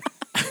fine.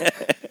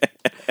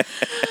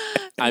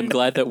 I'm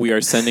glad that we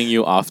are sending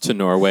you off to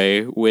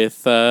Norway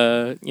with,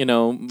 you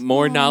know,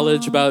 more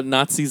knowledge about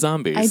Nazi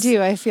zombies. I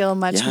do. I feel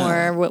much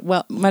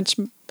more, much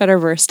better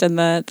versed in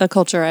the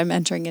culture I'm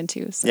entering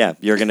into. So. Yeah,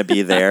 you're going to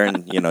be there,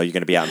 and you know you're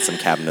going to be out in some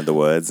cabin in the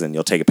woods, and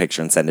you'll take a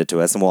picture and send it to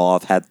us, and we'll all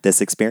have had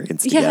this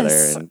experience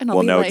together, and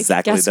we'll know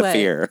exactly the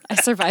fear. I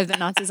survived the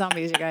Nazi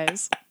zombies, you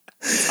guys.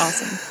 It's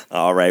awesome.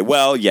 All right.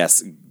 Well,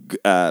 yes,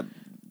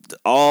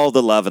 all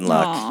the love and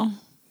luck. Aww.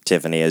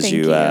 Tiffany, as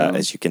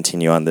you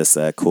continue on this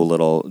cool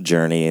little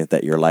journey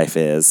that your life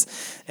is,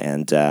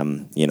 and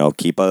you know,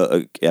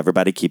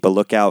 everybody keep a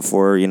lookout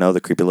for, you know,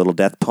 the Creepy Little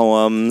Death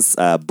Poems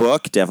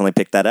book. Definitely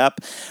pick that up.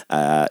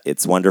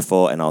 It's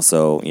wonderful, and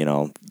also, you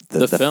know,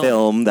 the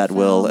film that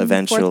will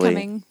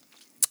eventually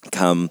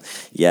come.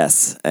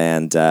 Yes,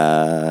 and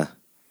all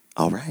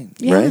right,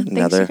 right.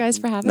 Thanks you guys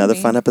for having me. Another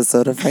fun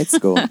episode of Fright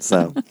School.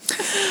 So,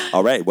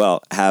 all right.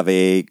 Well, have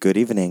a good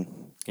evening.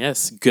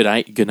 Yes. Good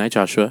night. Good night,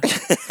 Joshua.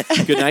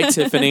 Good night,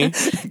 Tiffany.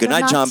 Good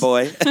night, John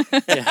Boy.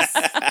 Yes.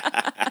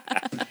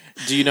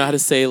 Do you know how to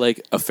say like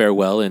a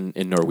farewell in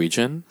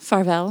Norwegian?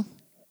 Farvel.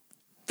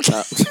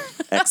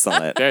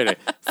 Excellent.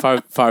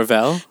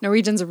 Farvel.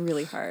 Norwegians are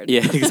really hard.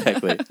 Yeah,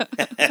 exactly.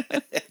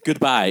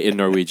 Goodbye in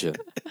Norwegian.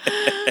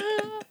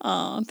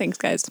 Oh, thanks,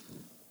 guys.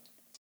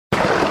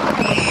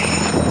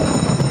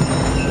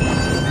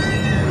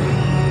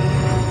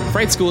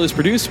 Fright School is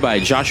produced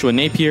by Joshua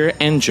Napier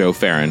and Joe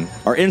Farron.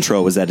 Our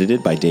intro was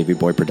edited by Davey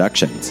Boy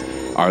Productions.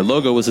 Our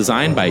logo was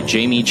designed by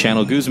Jamie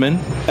Channel Guzman.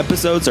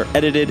 Episodes are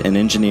edited and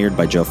engineered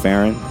by Joe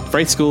Farron.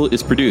 Fright School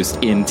is produced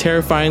in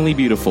terrifyingly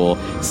beautiful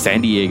San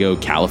Diego,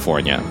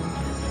 California.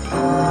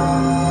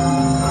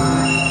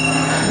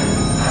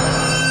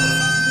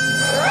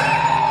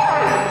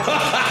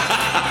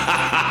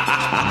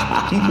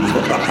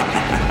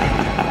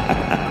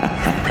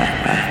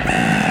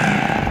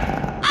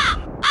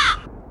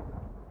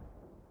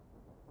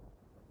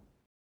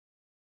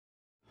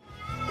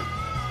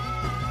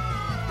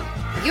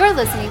 You're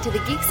listening to the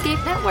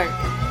Geekscape Network.